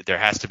 there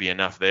has to be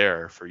enough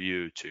there for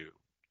you to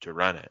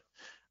run it.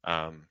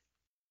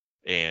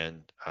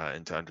 And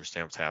to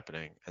understand what's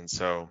happening. And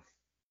so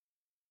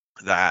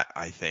that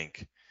I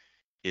think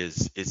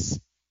is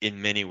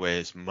in many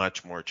ways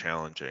much more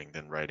challenging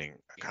than writing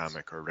a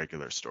comic or a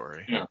regular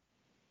story. Yeah,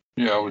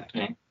 I would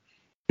think.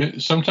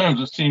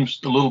 Sometimes it seems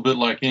a little bit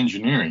like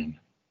engineering.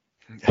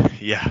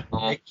 Yeah.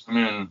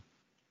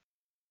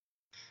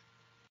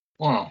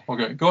 Wow.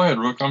 Okay, go ahead,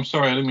 Rook. I'm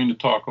sorry, I didn't mean to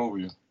talk over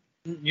you.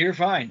 You're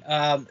fine.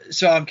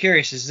 So I'm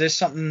curious, is this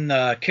something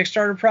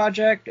Kickstarter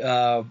project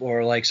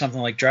or like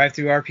something like Drive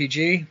Through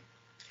RPG?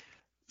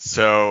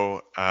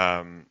 So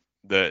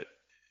the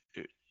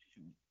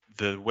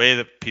way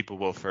that people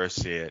will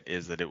first see it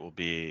is that it will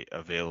be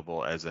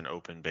available as an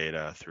open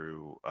beta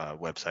through a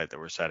website that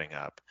we're setting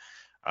up,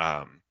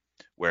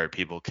 where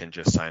people can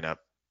just sign up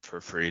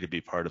for free to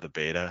be part of the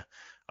beta,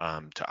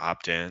 to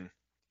opt in,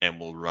 and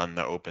we'll run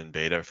the open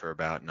beta for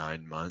about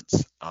 9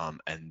 months,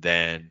 and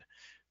then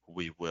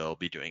we will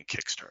be doing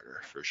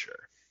Kickstarter for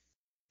sure.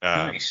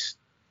 Nice.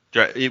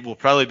 It will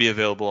probably be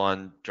available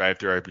on Drive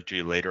Through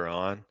RPG later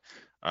on,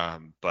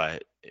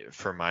 but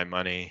for my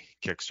money,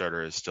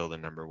 Kickstarter is still the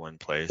number one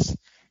place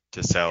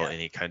to sell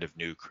any kind of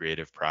new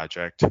creative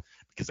project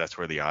because that's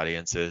where the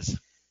audience is.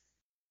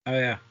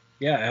 Oh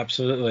yeah,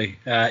 absolutely.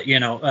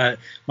 My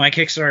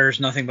Kickstarter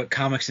is nothing but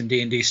comics and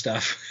D&D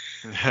stuff.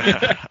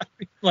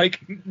 Like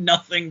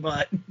nothing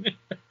but.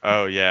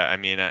 Oh yeah,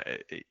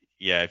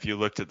 if you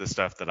looked at the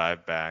stuff that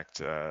I've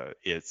backed,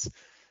 it's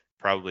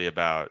probably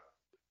about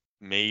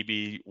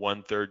maybe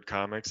 1/3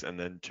 comics and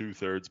then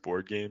 2/3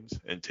 board games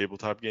and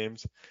tabletop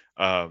games,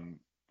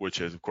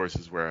 which is of course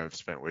is where I've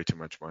spent way too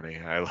much money.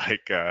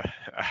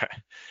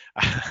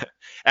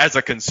 As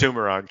a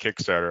consumer on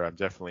Kickstarter, I'm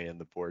definitely in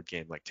the board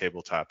game like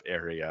tabletop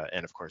area,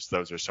 and of course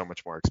those are so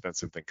much more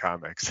expensive than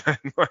comics. I'm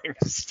like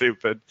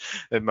stupid.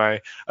 And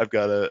I've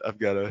got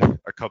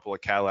a couple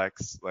of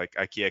Kallax, like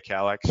IKEA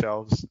Kallax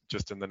shelves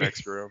just in the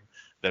next room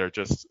that are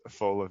just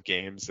full of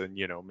games, and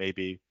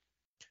maybe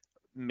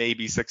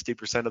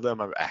 60% of them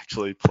I've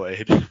actually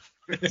played.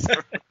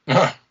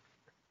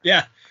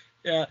 Yeah.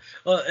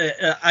 Well,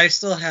 I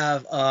still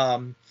have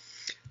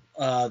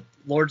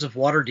Lords of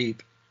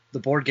Waterdeep, the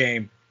board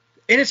game,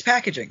 in its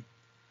packaging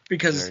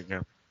because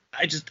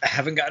I just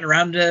haven't gotten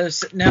around to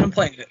sitting down and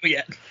playing it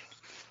yet.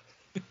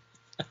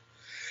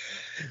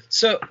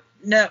 So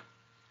now,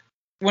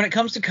 when it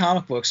comes to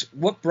comic books,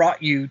 what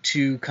brought you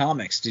to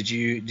comics? Did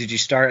you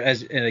start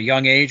at a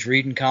young age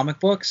reading comic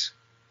books?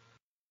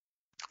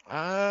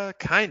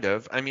 Kind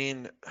of.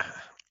 I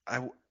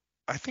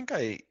think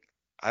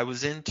I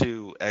was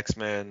into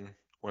X-Men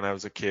when I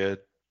was a kid.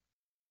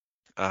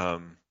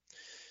 And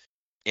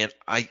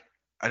I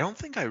don't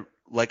think I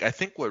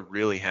think what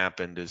really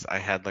happened is I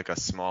had like a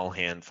small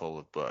handful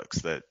of books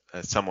that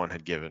someone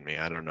had given me.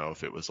 I don't know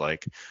if it was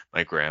like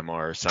my grandma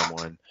or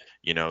someone,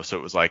 so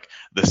it was like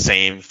the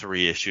same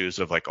 3 issues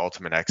of like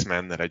Ultimate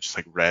X-Men that I just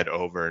like read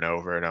over and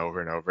over and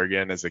over and over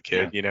again as a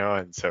kid,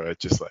 and so it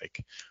just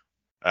like,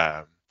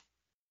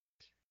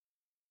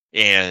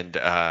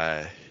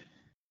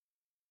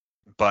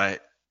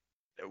 but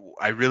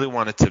I really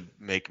wanted to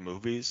make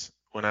movies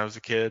when I was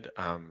a kid,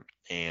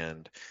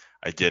 and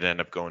I did end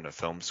up going to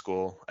film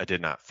school. I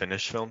did not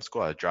finish film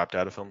school. I dropped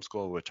out of film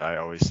school, which I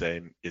always say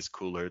is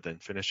cooler than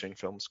finishing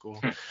film school.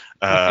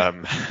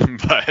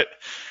 But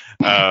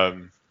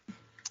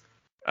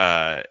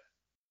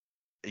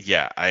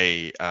yeah,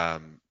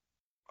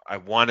 I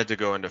wanted to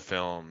go into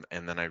film,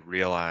 and then I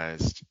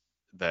realized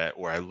I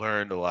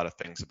learned a lot of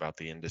things about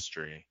the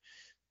industry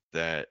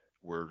that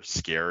were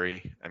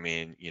scary.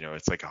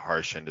 It's like a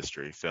harsh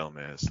industry, film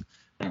is.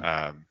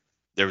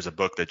 There was a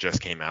book that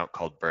just came out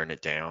called Burn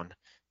It Down,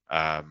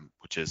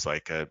 which is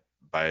like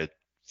by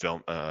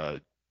a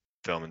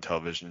film and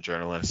television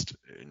journalist.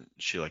 And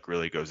she like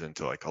really goes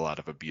into like a lot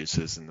of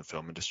abuses in the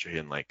film industry,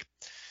 and like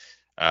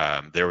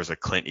there was a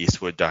Clint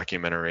Eastwood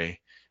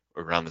documentary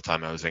around the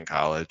time I was in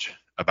college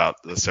about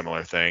the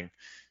similar thing,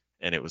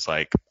 and it was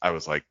like I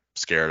was like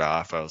scared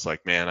off. I was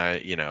like, man,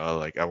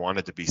 I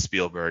wanted to be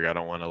Spielberg. I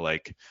don't want to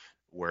like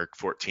work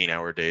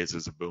 14-hour days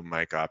as a boom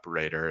mic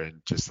operator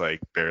and just like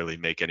barely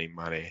make any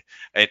money.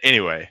 And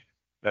anyway,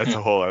 that's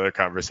a whole other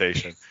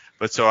conversation.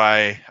 But so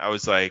I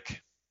was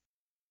like,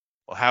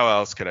 well, how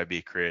else could I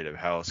be creative?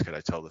 How else could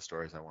I tell the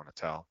stories I want to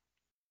tell?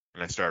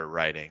 And I started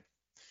writing.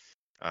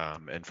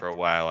 And for a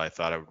while, I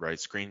thought I would write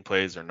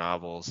screenplays or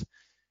novels.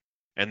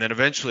 And then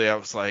eventually I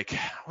was like,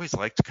 I always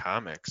liked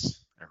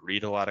comics. I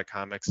read a lot of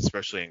comics,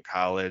 especially in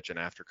college and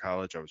after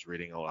college. I was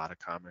reading a lot of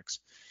comics.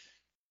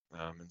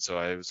 And so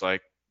I was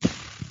like,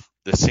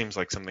 this seems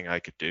like something I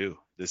could do.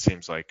 This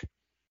seems like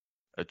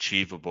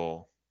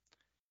achievable.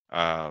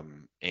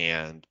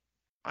 And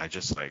I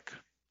just like,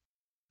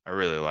 I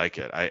really like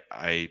it.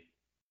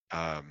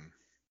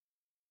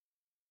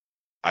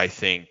 I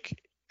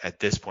think at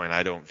this point,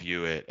 I don't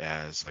view it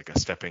as like a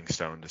stepping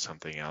stone to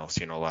something else.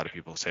 You know, a lot of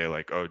people say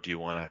like, oh, do you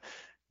want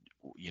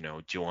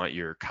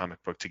your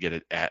comic book to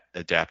get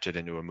adapted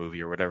into a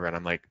movie or whatever? And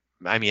I'm like,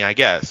 I mean, I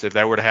guess if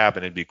that were to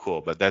happen, it'd be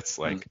cool. But that's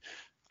like,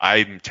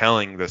 I'm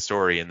telling the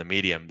story in the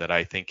medium that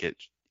I think it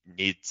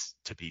needs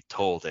to be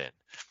told in.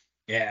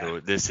 Yeah. So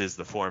this is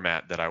the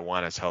format that I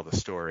want to tell the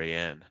story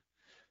in.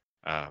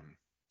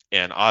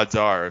 And odds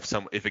are,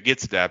 if it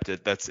gets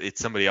adapted, it's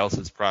somebody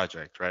else's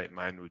project, right?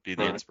 Mine would be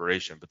the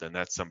inspiration, but then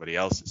that's somebody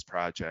else's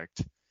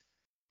project.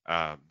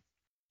 Yeah,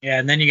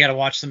 and then you got to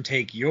watch them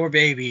take your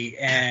baby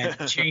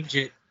and change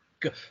it.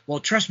 Well,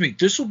 trust me,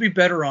 this will be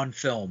better on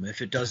film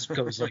if it goes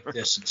like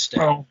this instead.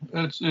 Well,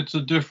 it's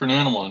a different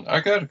animal. And I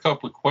got a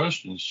couple of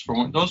questions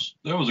from those.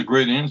 That was a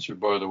great answer,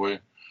 by the way.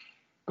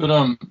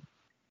 But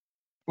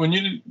when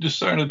you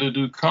decided to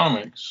do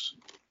comics,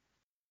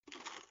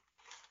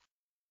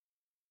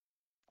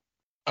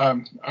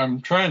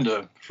 I'm trying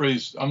to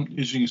phrase.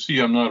 As you can see,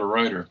 I'm not a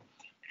writer.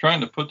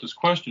 Trying to put this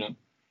question.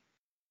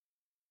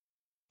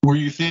 Were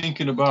you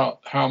thinking about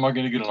how am I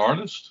going to get an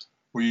artist?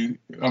 How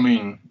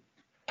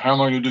am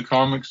I going to do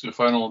comics if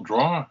I don't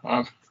draw?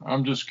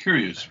 I'm just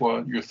curious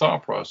what your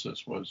thought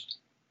process was.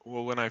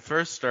 Well, when I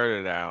first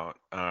started out,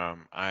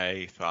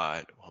 I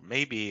thought, well,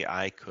 maybe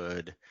I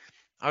could.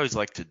 I always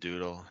liked to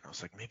doodle, and I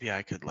was like, maybe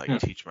I could like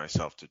teach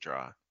myself to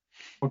draw.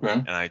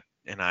 Okay.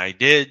 And I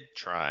did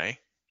try,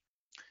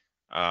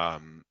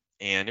 and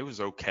it was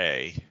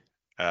okay,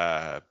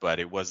 but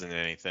it wasn't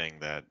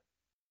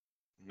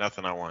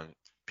nothing I want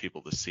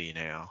people to see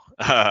now.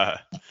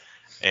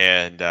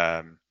 And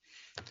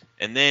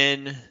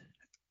then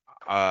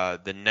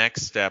the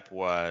next step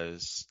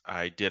was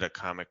I did a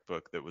comic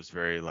book that was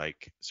very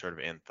like sort of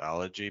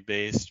anthology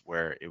based,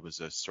 where it was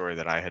a story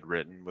that I had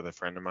written with a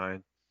friend of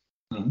mine.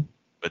 Mm-hmm.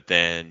 But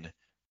then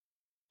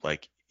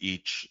like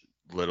each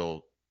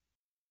little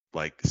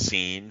like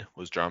scene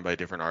was drawn by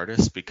different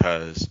artists,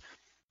 because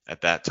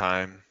at that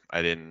time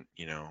I didn't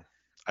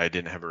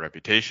have a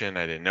reputation.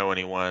 I didn't know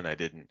anyone.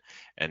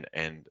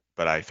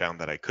 But I found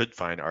that I could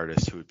find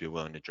artists who would be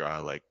willing to draw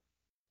like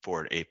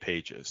 4 to 8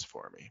 pages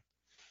for me.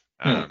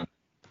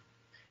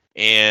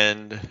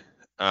 And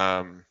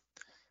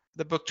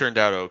the book turned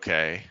out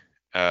okay.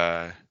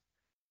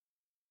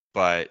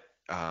 But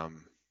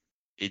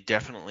it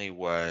definitely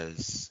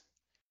was,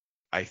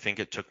 I think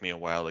it took me a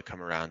while to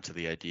come around to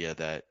the idea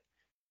that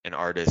an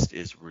artist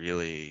is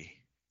really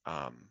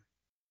a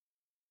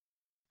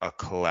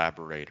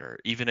collaborator,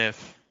 even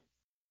if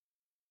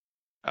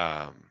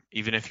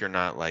you're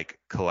not like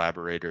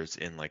collaborators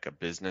in like a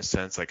business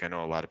sense. Like I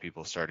know a lot of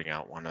people starting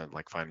out want to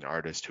like find an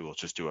artist who will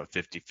just do a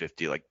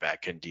 50-50 like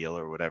back end deal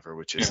or whatever,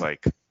 which is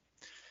like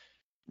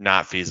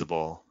not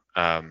feasible,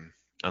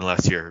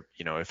 unless you're,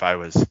 if I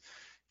was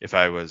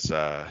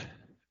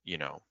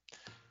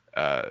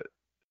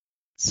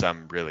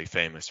some really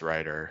famous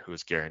writer who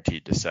is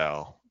guaranteed to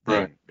sell,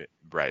 right?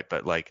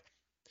 But like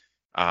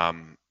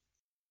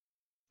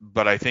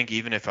but I think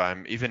even if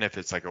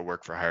it's like a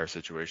work for hire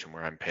situation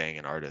where I'm paying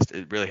an artist,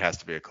 it really has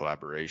to be a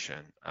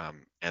collaboration,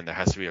 and there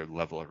has to be a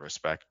level of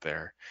respect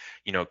there.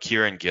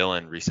 Kieran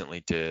Gillen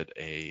recently did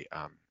a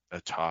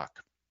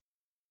talk,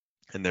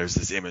 and there's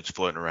this image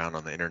floating around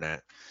on the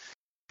internet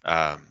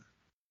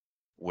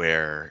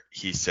where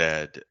he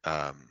said,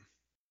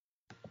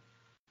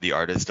 the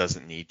artist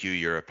doesn't need you,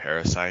 you're a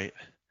parasite.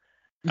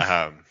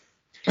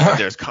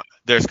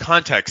 There's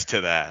context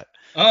to that.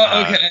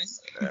 Oh, okay.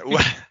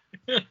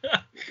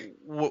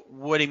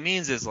 What he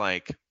means is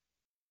like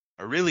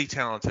a really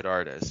talented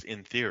artist,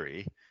 in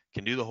theory,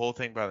 can do the whole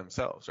thing by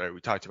themselves, right? We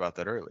talked about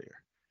that earlier.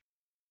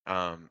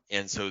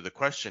 And so the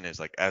question is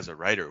like, as a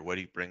writer, what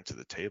do you bring to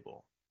the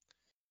table?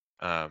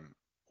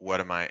 What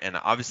am I? And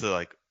obviously,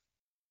 like,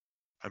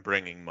 I'm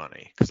bringing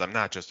money because I'm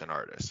not just an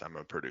artist. I'm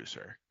a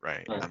producer,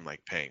 right? I'm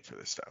like paying for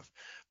this stuff.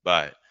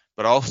 But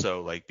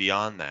also like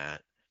beyond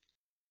that,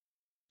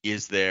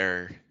 is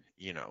there,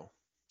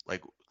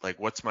 like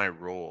what's my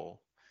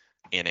role?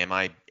 And am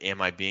I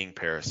being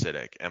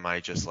parasitic? Am I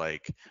just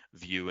like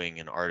viewing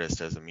an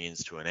artist as a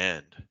means to an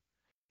end?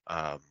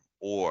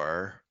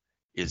 Or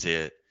is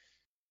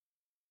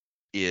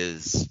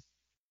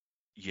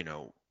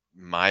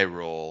my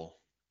role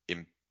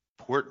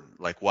important?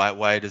 Like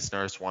why does an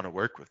artist want to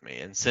work with me?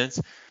 And since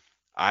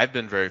I've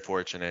been very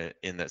fortunate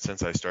in that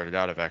since I started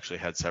out, I've actually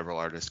had several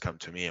artists come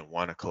to me and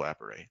want to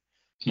collaborate,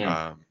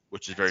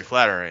 which is very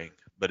flattering,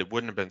 but it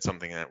wouldn't have been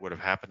something that would have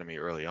happened to me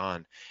early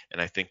on.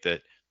 And I think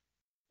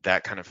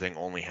that kind of thing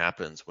only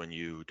happens when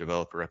you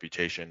develop a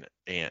reputation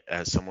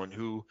as someone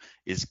who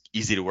is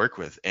easy to work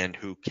with and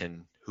who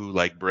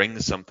like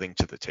brings something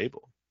to the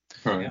table.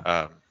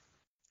 Right.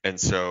 And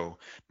so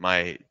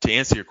to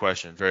answer your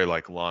question, very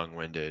like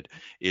long-winded,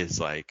 is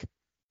like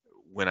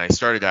when I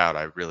started out,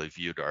 I really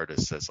viewed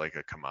artists as like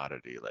a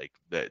commodity, like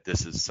that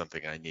this is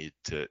something I need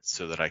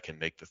so that I can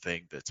make the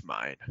thing that's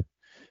mine.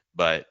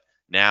 But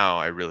now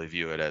I really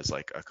view it as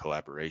like a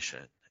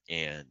collaboration.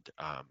 And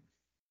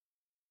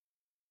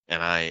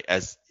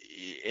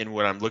in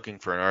what I'm looking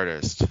for an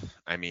artist,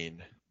 I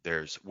mean,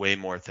 there's way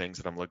more things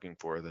that I'm looking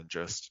for than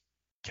just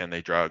can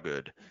they draw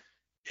good.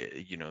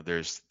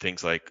 There's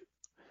things like,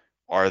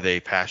 are they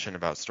passionate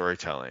about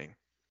storytelling?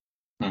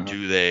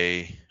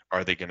 Mm-hmm.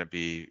 Are they going to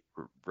be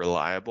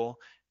reliable?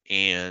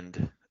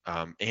 And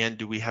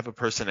do we have a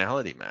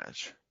personality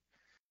match?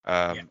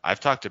 I've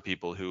talked to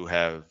people who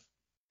have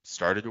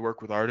started to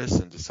work with artists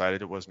and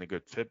decided it wasn't a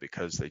good fit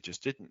because they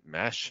just didn't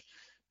mesh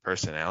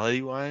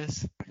personality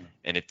wise,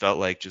 and it felt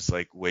like just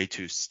like way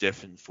too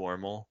stiff and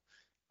formal.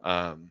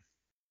 And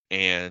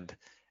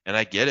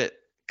I get it,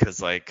 because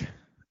like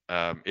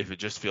if it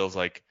just feels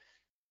like,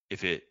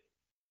 if it,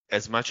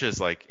 as much as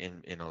like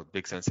in a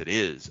big sense it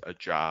is a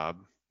job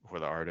for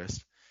the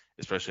artist,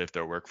 especially if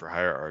they're work for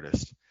hire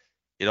artist,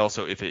 it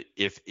also, if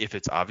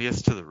it's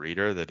obvious to the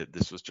reader that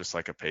this was just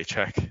like a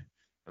paycheck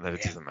and that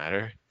it doesn't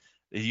matter,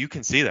 you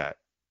can see that.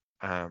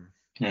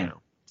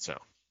 So.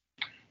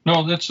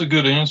 No, that's a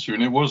good answer,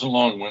 and it wasn't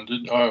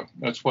long-winded.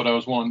 That's what I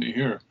was wanting to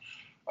hear.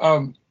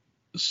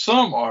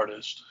 Some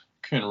artists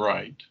can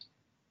write.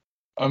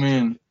 I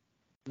mean,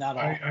 not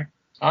all.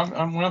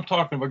 when I'm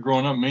talking about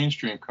growing up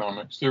mainstream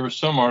comics, there were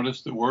some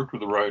artists that worked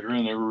with a writer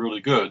and they were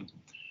really good.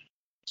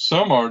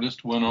 Some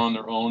artists went on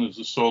their own as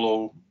a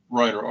solo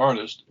writer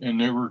artist and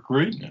they were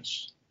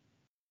greatness.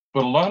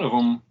 But a lot of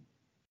them,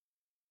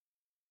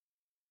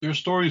 their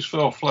stories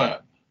fell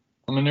flat.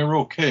 I mean, they were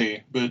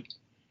okay, but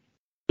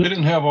they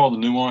didn't have all the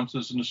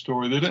nuances in the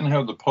story. They didn't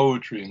have the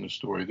poetry in the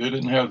story. They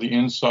didn't have the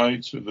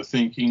insights or the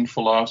thinking,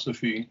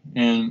 philosophy.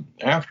 And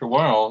after a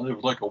while, it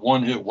was like a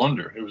one-hit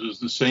wonder. It was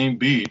just the same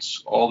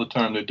beats all the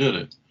time they did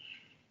it.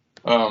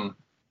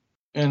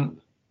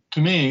 And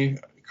to me,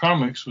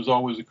 comics was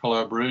always a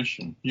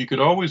collaboration. You could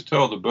always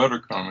tell the better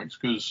comics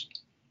because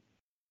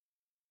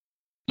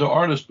the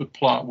artist would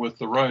plot with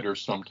the writer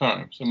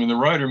sometimes. I mean, the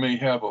writer may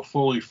have a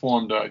fully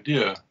formed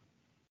idea,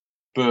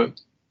 but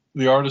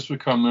the artist would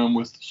come in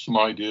with some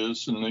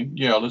ideas and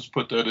let's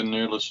put that in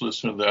there. Let's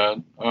listen to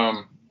that.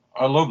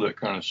 I love that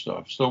kind of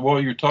stuff. So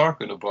while you're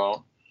talking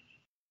about,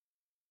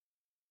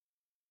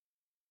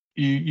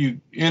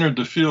 you entered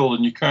the field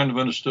and you kind of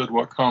understood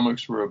what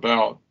comics were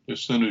about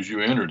as soon as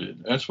you entered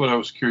it. That's what I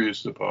was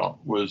curious about.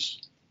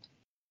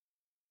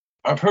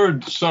 I've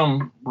heard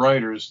some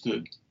writers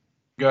that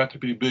got to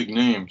be big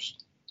names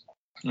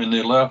and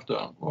they left.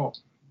 I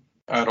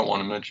don't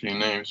want to mention any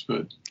names,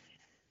 but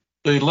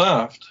they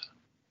left.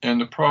 And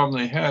the problem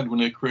they had when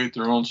they create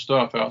their own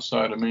stuff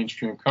outside of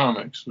mainstream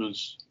comics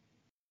was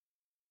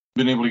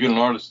being able to get an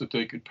artist that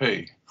they could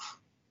pay,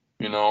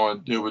 and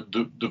they would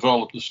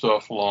develop the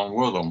stuff along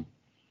with them.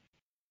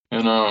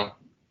 And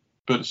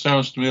but it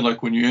sounds to me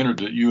like when you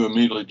entered it, you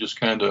immediately just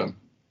kind of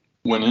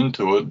went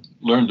into it,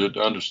 learned it,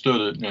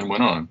 understood it, and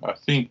went on. I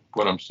think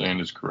what I'm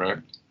saying is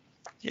correct.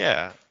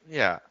 Yeah.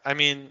 I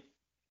mean,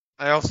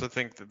 I also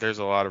think that there's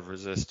a lot of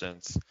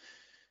resistance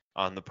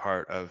on the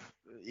part of,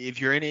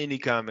 if you're in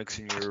indie comics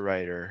and you're a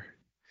writer,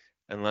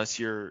 unless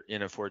you're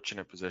in a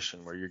fortunate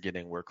position where you're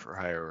getting work for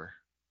hire,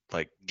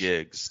 like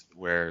gigs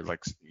where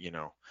like,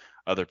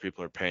 other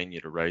people are paying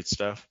you to write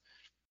stuff,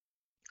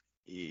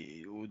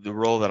 the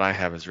role that I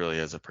have is really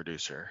as a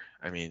producer.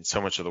 I mean,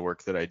 so much of the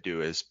work that I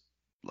do is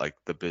like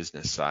the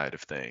business side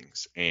of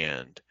things,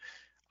 and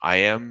I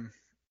am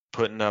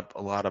putting up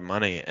a lot of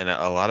money, and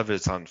a lot of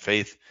it's on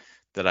faith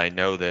that I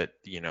know that,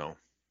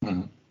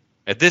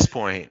 at this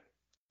point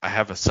I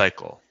have a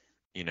cycle,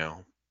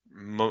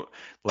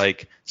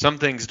 like some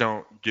things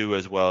don't do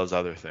as well as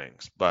other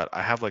things, but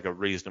I have like a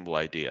reasonable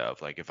idea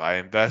of like, if I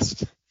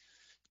invest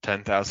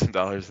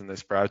 $10,000 in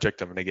this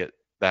project, I'm going to get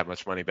that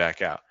much money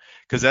back out,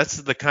 because that's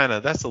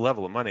the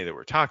level of money that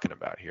we're talking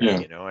about here.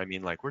 I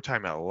mean, like, we're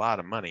talking about a lot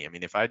of money. I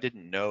mean, if I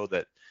didn't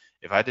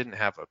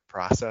have a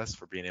process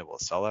for being able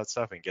to sell that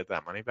stuff and get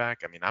that money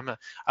back, I mean,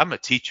 I'm a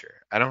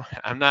teacher.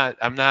 I'm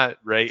not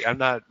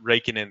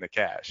raking in the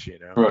cash,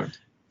 Right.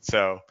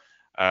 So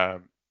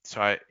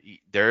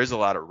there is a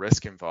lot of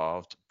risk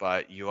involved,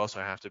 but you also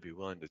have to be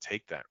willing to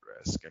take that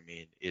risk. I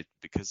mean,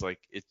 because like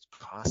it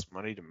costs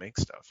money to make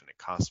stuff, and it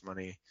costs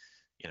money,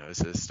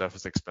 this stuff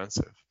is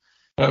expensive.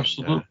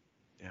 Absolutely. And,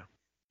 yeah.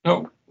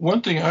 Now,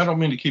 one thing, I don't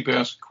mean to keep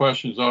asking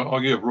questions. I'll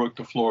give Rook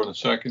the floor in a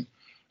second.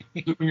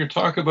 When you're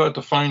talking about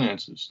the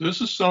finances,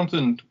 this is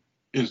something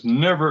is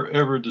never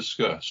ever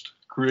discussed.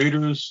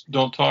 Creators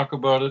don't talk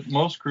about it.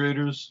 Most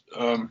creators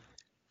don't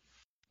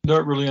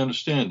really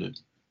understand it.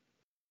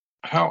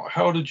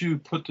 How did you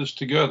put this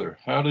together?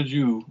 How did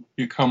you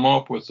come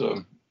up with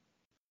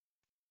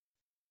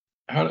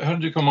how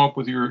did you come up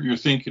with your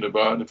thinking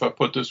about, if I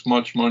put this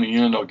much money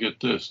in, I'll get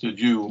this? Did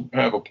you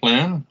have a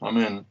plan? I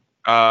mean,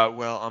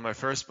 well, on my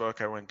first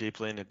book, I went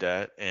deeply into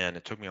debt, and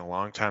it took me a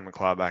long time to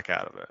claw back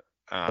out of it.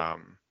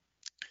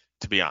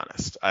 To be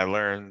honest, I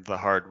learned the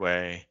hard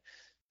way,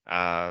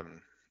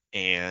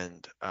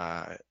 and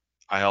I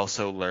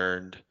also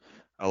learned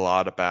a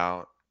lot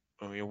about.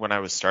 I mean, when I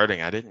was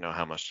starting, I didn't know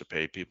how much to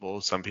pay people.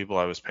 Some people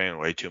I was paying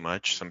way too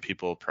much. Some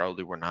people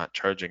probably were not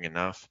charging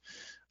enough.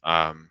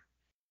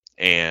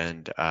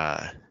 And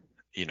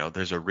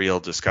there's a real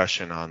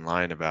discussion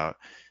online about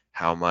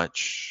how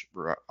much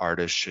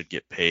artists should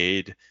get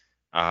paid.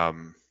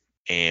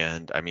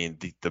 And I mean,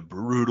 the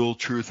brutal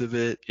truth of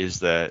it is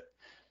that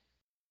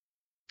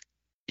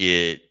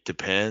it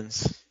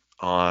depends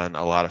on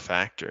a lot of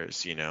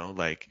factors,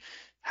 like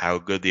how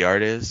good the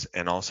art is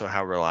and also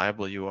how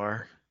reliable you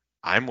are.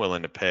 I'm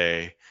willing to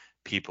pay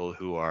people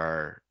who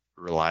are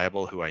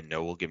reliable, who I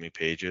know will give me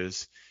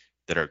pages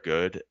that are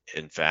good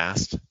and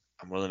fast.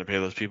 I'm willing to pay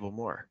those people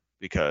more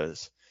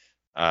because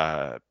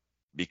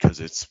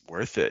it's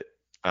worth it.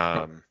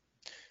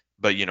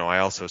 But I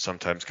also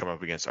sometimes come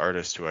up against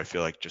artists who I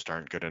feel like just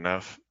aren't good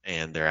enough,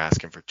 and they're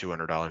asking for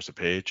 $200 a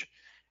page,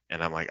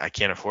 and I'm like, I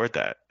can't afford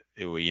that.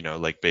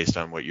 Like based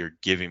on what you're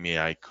giving me,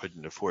 I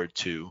couldn't afford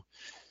to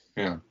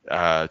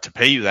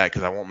pay you that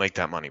because I won't make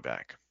that money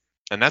back.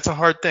 And that's a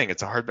hard thing.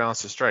 It's a hard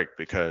balance to strike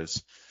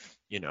because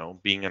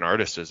being an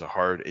artist is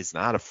Right.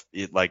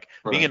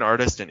 Being an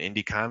artist in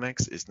indie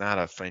comics is not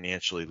a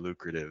financially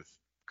lucrative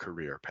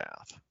career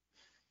path.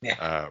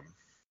 Yeah.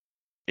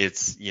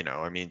 It's,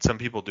 I mean, some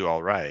people do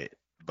all right,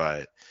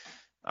 but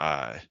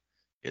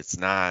it's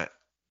not.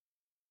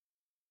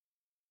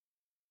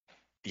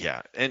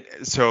 Yeah. And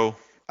so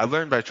I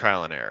learned by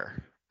trial and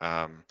error.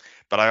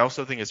 But I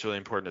also think it's really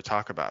important to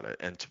talk about it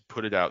and to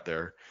put it out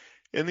there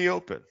in the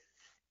open.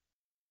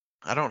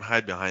 I don't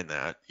hide behind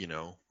that,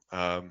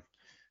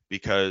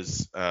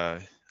 because I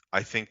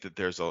think that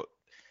there's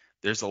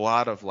a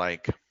lot of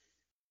like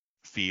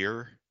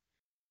fear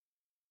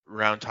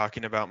around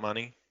talking about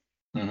money.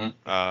 Mm-hmm.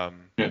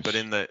 Yes. But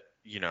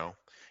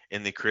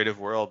in the creative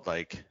world,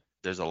 like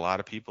there's a lot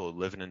of people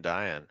living and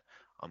dying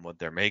on what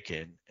they're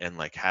making, and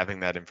like having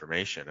that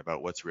information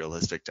about what's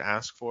realistic to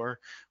ask for,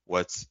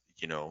 what's,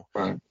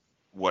 Right.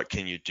 what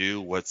can you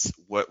do,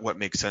 what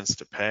makes sense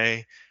to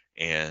pay,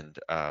 and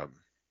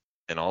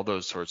all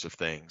those sorts of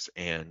things.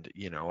 And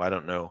I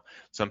don't know,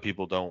 some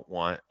people don't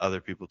want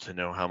other people to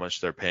know how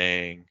much they're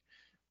paying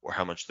or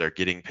how much they're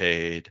getting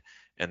paid,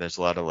 and there's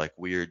a lot of like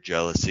weird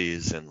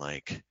jealousies and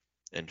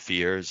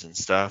fears and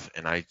stuff.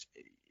 And I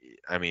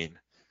mean,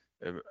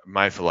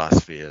 my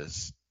philosophy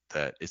is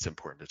that it's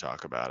important to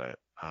talk about it,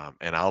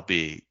 and I'll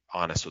be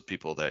honest with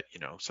people that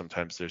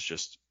sometimes there's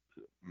just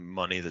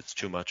money that's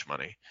too much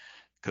money,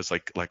 because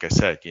like I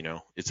said,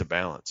 it's a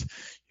balance.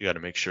 You got to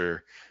make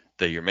sure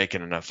that you're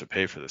making enough to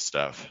pay for this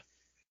stuff.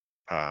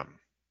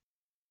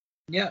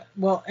 Yeah,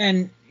 well,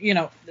 and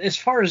as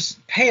far as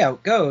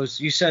payout goes,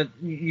 you said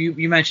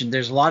you mentioned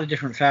there's a lot of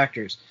different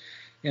factors.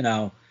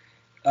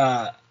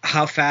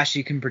 How fast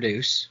you can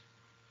produce,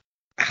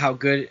 how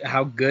good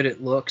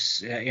it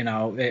looks. Are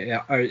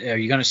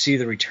you going to see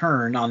the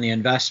return on the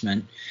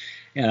investment?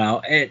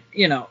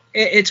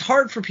 It's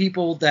hard for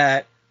people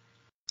that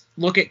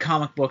look at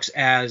comic books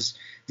as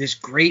this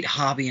great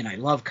hobby, and I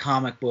love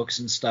comic books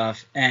and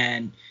stuff,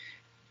 and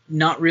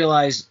not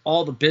realize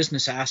all the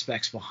business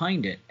aspects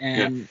behind it.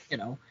 And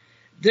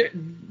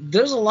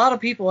there's a lot of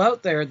people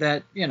out there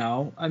that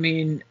I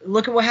mean,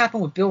 look at what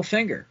happened with Bill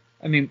Finger.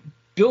 I mean,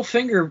 Bill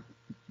Finger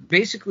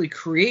basically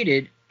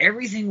created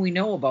everything we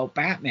know about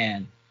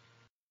Batman,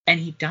 and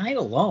he died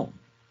alone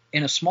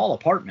in a small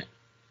apartment.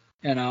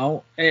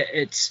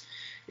 It's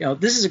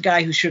this is a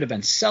guy who should have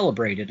been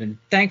celebrated, and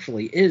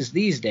thankfully is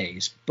these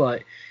days.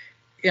 But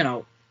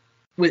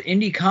with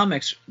indie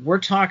comics, we're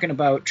talking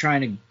about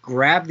trying to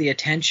grab the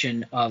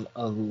attention of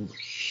a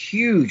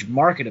huge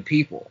market of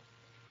people.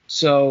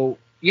 So,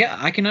 yeah,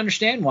 I can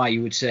understand why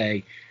you would say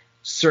a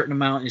certain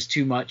amount is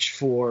too much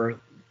for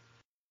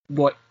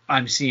what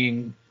I'm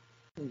seeing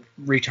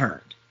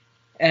returned.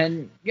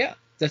 And, yeah,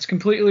 that's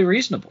completely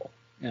reasonable,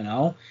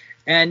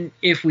 And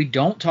if we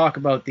don't talk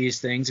about these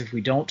things, if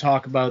we don't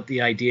talk about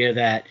the idea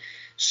that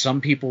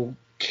some people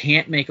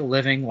can't make a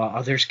living while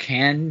others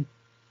can,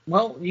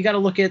 well, you got to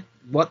look at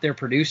what they're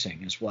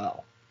producing as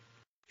well.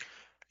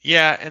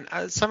 Yeah,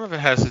 and some of it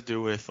has to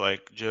do with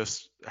like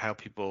just how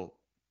people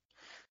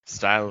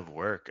style of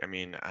work. I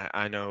mean,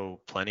 I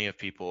know plenty of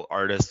people,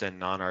 artists and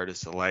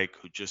non-artists alike,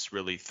 who just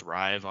really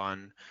thrive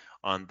on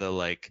the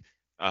like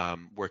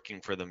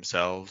working for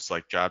themselves,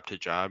 like job to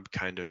job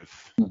kind of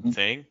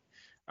thing.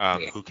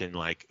 who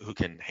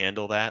can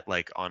handle that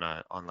like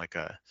on like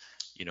a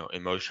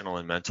emotional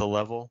and mental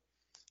level.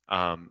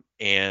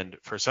 And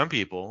for some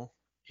people,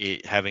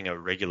 having a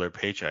regular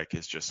paycheck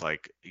is just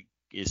like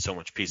is so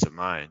much peace of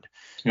mind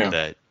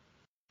that.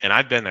 And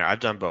I've been there.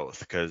 I've done both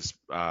because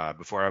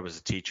before I was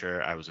a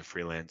teacher, I was a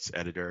freelance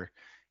editor,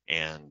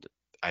 and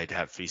I'd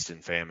have feast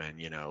and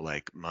famine.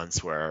 Like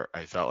months where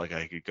I felt like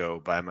I could go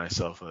buy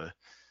myself a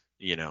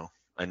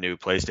new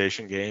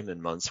PlayStation game,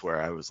 and months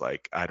where I was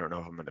like, I don't know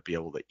if I'm going to be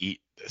able to eat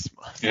this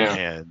month.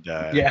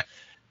 Yeah.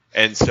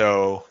 And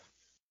so,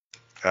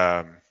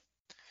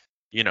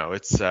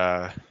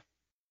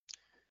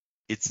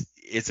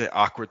 it's an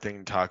awkward thing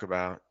to talk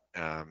about,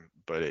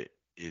 but it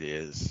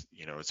is,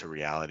 it's a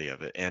reality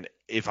of it. And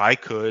if I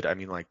could, I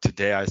mean, like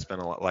today I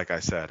spent like I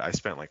said, I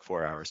spent like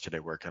 4 hours today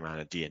working on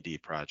a D&D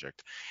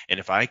project. And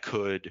if I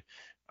could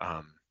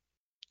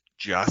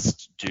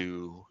just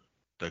do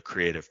the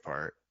creative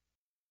part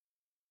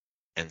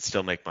and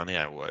still make money,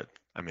 I would.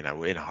 I mean, I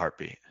would in a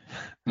heartbeat.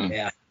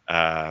 Yeah.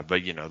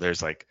 But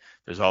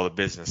there's all the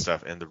business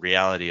stuff, and the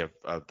reality of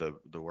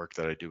the work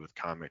that I do with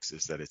comics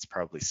is that it's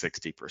probably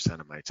 60%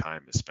 of my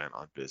time is spent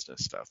on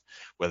business stuff,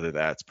 whether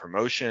that's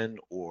promotion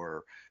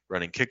or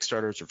running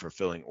Kickstarters or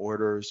fulfilling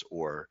orders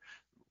or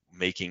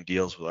making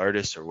deals with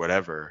artists or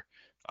whatever.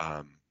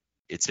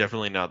 It's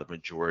definitely not the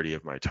majority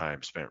of my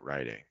time spent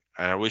writing,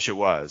 and I wish it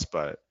was,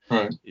 but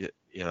right.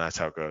 That's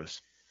how it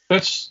goes.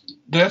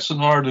 That's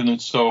an art in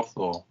itself,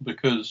 though,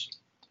 because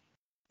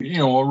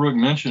what Rick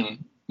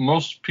mentioned,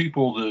 most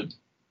people that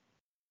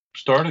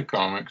started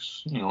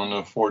comics, in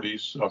the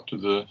 40s up to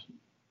the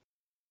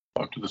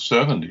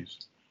 70s,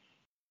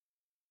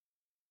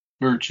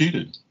 were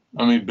cheated.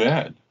 I mean,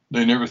 bad.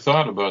 They never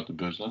thought about the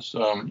business.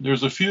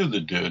 There's a few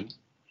that did,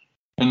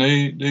 and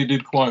they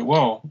did quite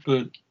well.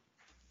 But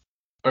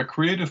a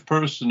creative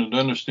person that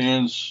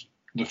understands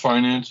the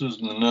finances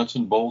and the nuts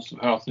and bolts of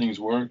how things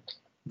work,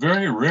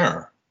 very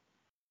rare,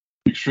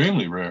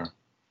 extremely rare.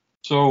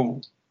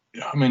 So,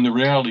 I mean, the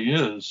reality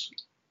is,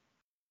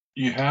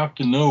 you have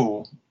to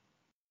know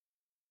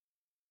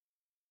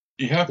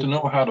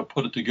how to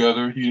put it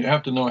together. You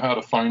have to know how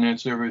to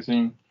finance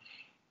everything.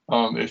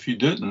 If you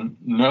didn't,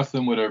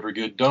 nothing would ever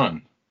get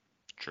done.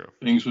 True.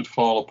 Things would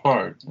fall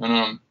apart.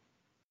 And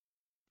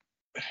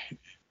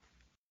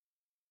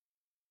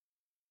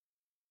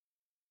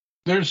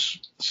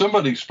there's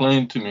somebody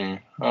explained to me.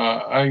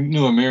 I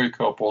knew a married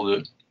couple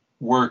that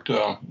worked.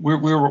 We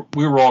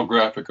were all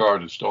graphic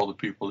artists, all the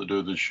people that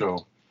do this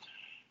show.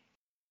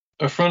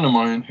 A friend of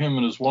mine, him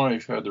and his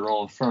wife had their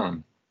own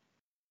firm.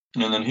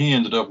 And then he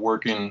ended up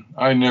working.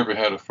 I never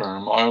had a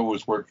firm. I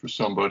always worked for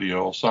somebody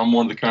else. I'm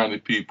one of the kind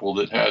of people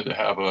that had to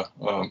have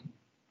a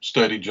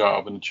steady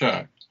job and a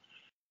check.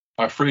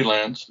 I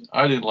freelanced.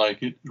 I didn't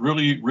like it.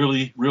 Really,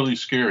 really, really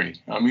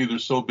scary. I'm either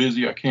so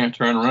busy I can't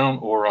turn around,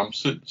 or I'm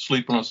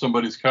sleeping on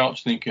somebody's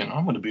couch thinking,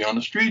 I'm going to be on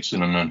the streets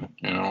in a minute,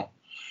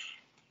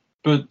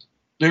 But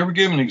they were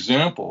giving an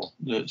example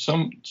that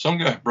some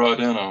guy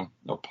brought in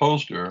a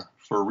poster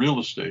for real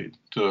estate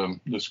to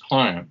this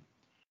client.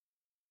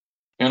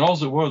 And all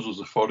it was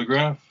a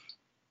photograph,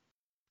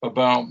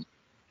 about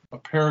a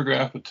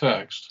paragraph of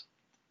text,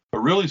 a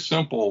really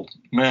simple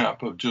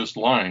map of just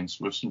lines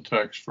with some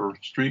text for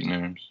street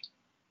names,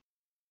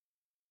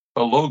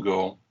 a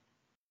logo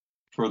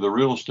for the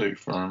real estate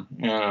firm,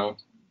 and a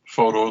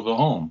photo of the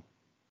home.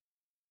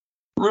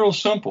 Real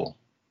simple.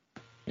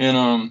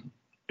 And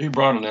he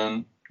brought it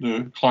in.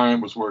 The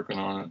client was working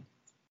on it.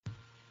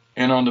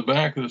 And on the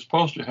back of this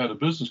poster had a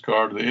business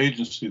card of the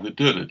agency that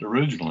did it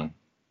originally.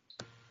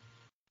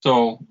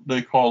 So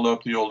they called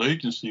up the old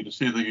agency to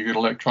see if they could get an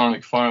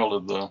electronic file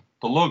of the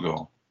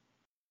logo.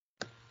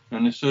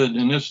 And they said,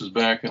 and this is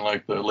back in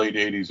like the late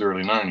 80s,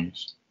 early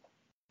 90s.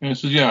 And it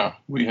says, yeah,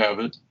 we have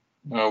it.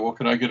 Well,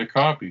 could I get a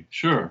copy?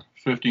 Sure,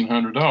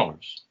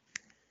 $1,500.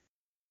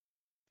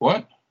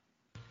 What?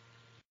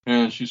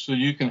 And she said,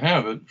 you can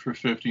have it for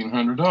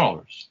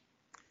 $1,500.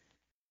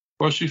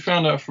 Well, she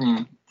found out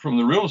from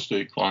the real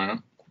estate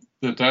client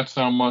that that's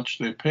how much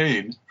they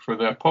paid for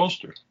that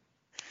poster.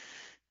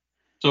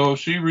 So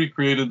she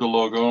recreated the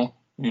logo,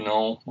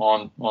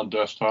 on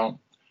desktop,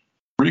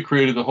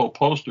 recreated the whole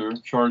poster,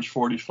 charged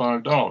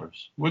 $45,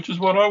 which is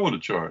what I would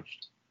have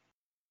charged.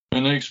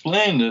 And they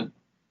explained that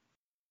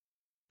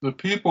the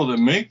people that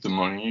make the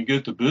money and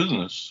get the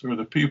business are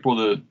the people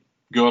that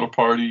go to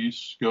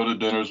parties, go to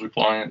dinners with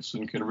clients,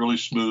 and can really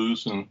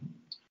smooth and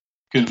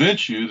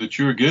convince you that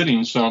you're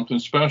getting something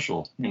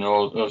special,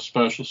 a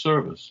special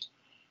service.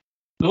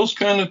 Those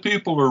kind of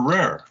people are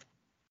rare.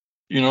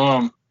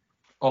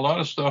 A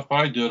lot of stuff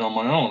I did on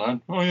my own.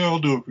 I'll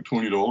do it for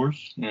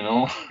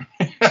 $20,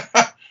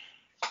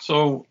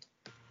 So,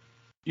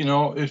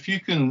 if you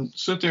can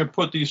sit there and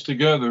put these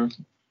together,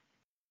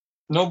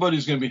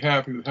 nobody's going to be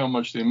happy with how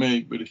much they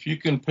make. But if you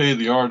can pay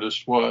the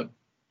artist what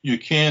you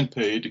can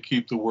pay to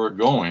keep the work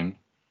going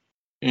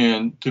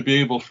and to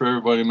be able for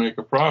everybody to make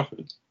a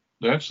profit,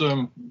 that's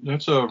a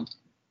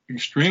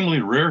extremely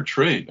rare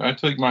trait. I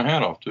take my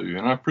hat off to you.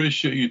 And I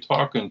appreciate you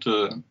talking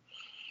to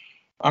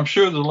I'm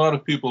sure there's a lot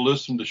of people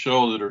listening to the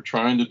show that are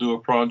trying to do a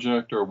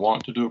project or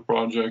want to do a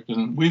project,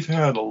 and we've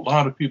had a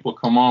lot of people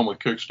come on with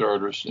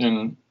Kickstarters,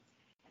 and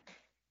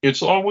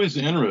it's always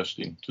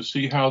interesting to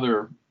see how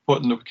they're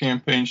putting the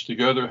campaigns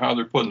together, how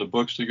they're putting the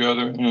books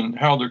together, and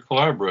how they're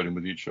collaborating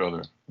with each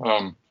other.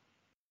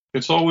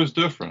 It's always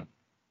different.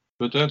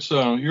 But that's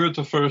you're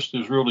the first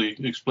who's really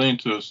explained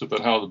to us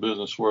about how the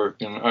business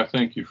works, and I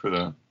thank you for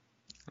that.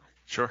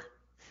 Sure.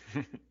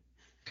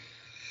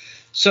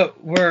 So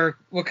we're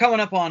coming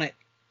up on it.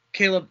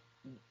 Caleb,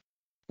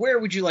 where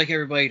would you like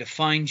everybody to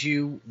find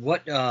you?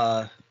 What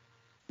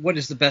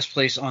is the best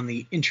place on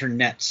the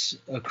internets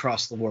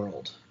across the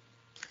world?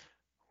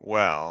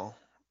 Well,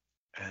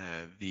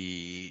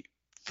 the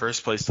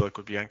first place to look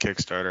would be on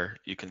Kickstarter.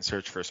 You can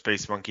search for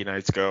Space Monkey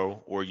Nights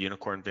Go or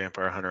Unicorn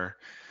Vampire Hunter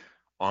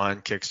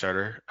on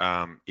Kickstarter.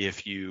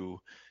 If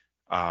you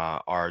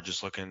are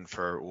just looking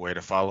for a way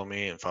to follow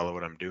me and follow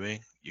what I'm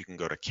doing, you can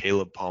go to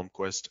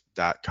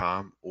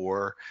calebpalmquist.com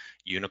or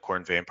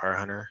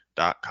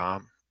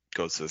unicornvampirehunter.com.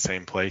 Goes to the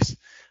same place.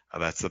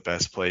 That's the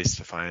best place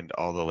to find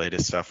all the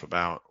latest stuff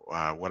about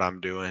what I'm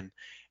doing.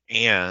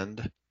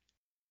 And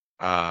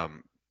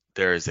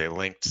there is a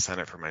link to sign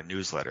up for my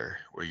newsletter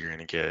where you're going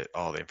to get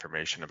all the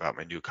information about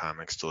my new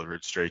comics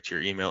delivered straight to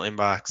your email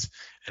inbox.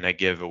 And I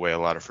give away a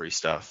lot of free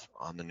stuff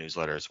on the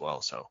newsletter as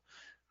well. So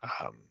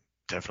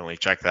definitely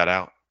check that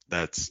out.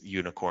 That's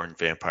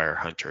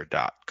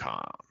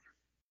unicornvampirehunter.com.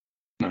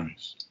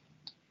 Nice.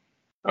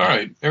 All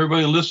right,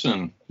 everybody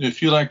listen.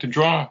 If you like to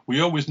draw,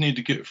 we always need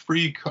to get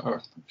fake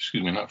comic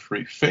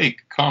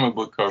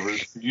book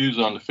covers to use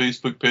on the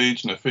Facebook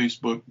page and the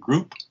Facebook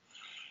group.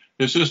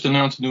 It's just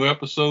announced a new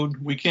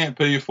episode. We can't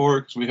pay you for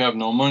it because we have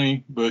no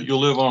money, but you'll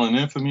live on in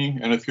infamy.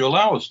 And if you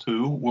allow us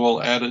to,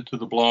 we'll add it to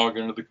the blog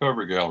and to the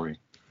cover gallery.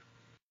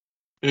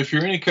 If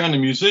you're any kind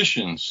of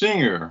musician,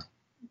 singer,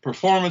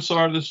 performance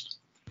artist,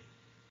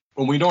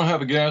 when we don't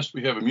have a guest,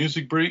 we have a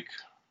music break.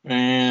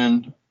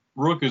 And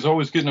Rook is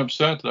always getting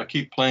upset that I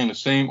keep playing the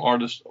same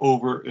artist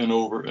over and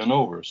over and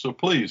over. So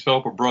please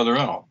help a brother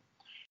out.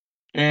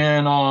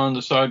 And on the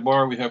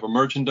sidebar, we have a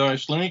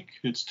merchandise link.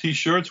 It's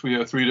T-shirts. We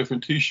have 3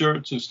 different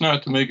T-shirts. It's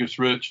not to make us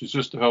rich. It's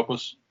just to help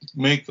us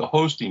make the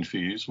hosting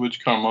fees,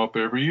 which come up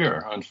every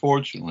year,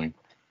 unfortunately.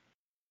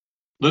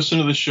 Listen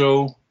to the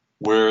show.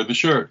 Wear the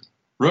shirt.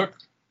 Rook?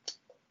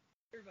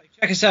 Everybody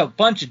check us out,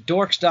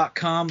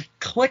 bunchofdorks.com.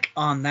 Click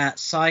on that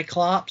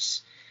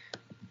Cyclops.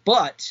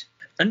 But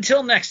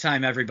until next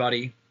time,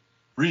 everybody,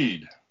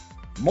 read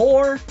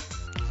more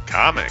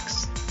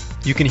comics.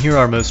 You can hear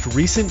our most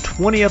recent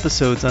 20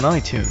 episodes on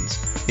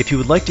iTunes. If you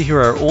would like to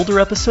hear our older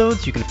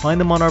episodes, you can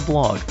find them on our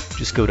blog.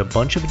 Just go to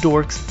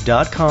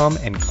bunchofdorks.com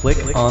and click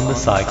on the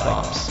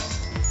Cyclops.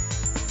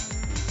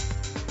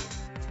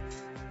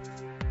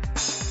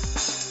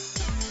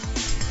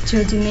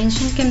 Your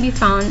Dimension can be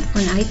found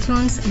on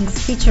iTunes and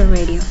Stitcher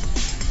Radio.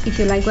 If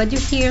you like what you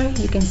hear,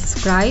 you can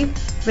subscribe,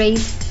 rate,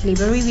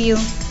 leave a review,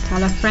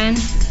 tell a friend,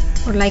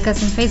 or like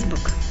us on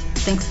Facebook.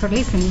 Thanks for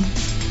listening.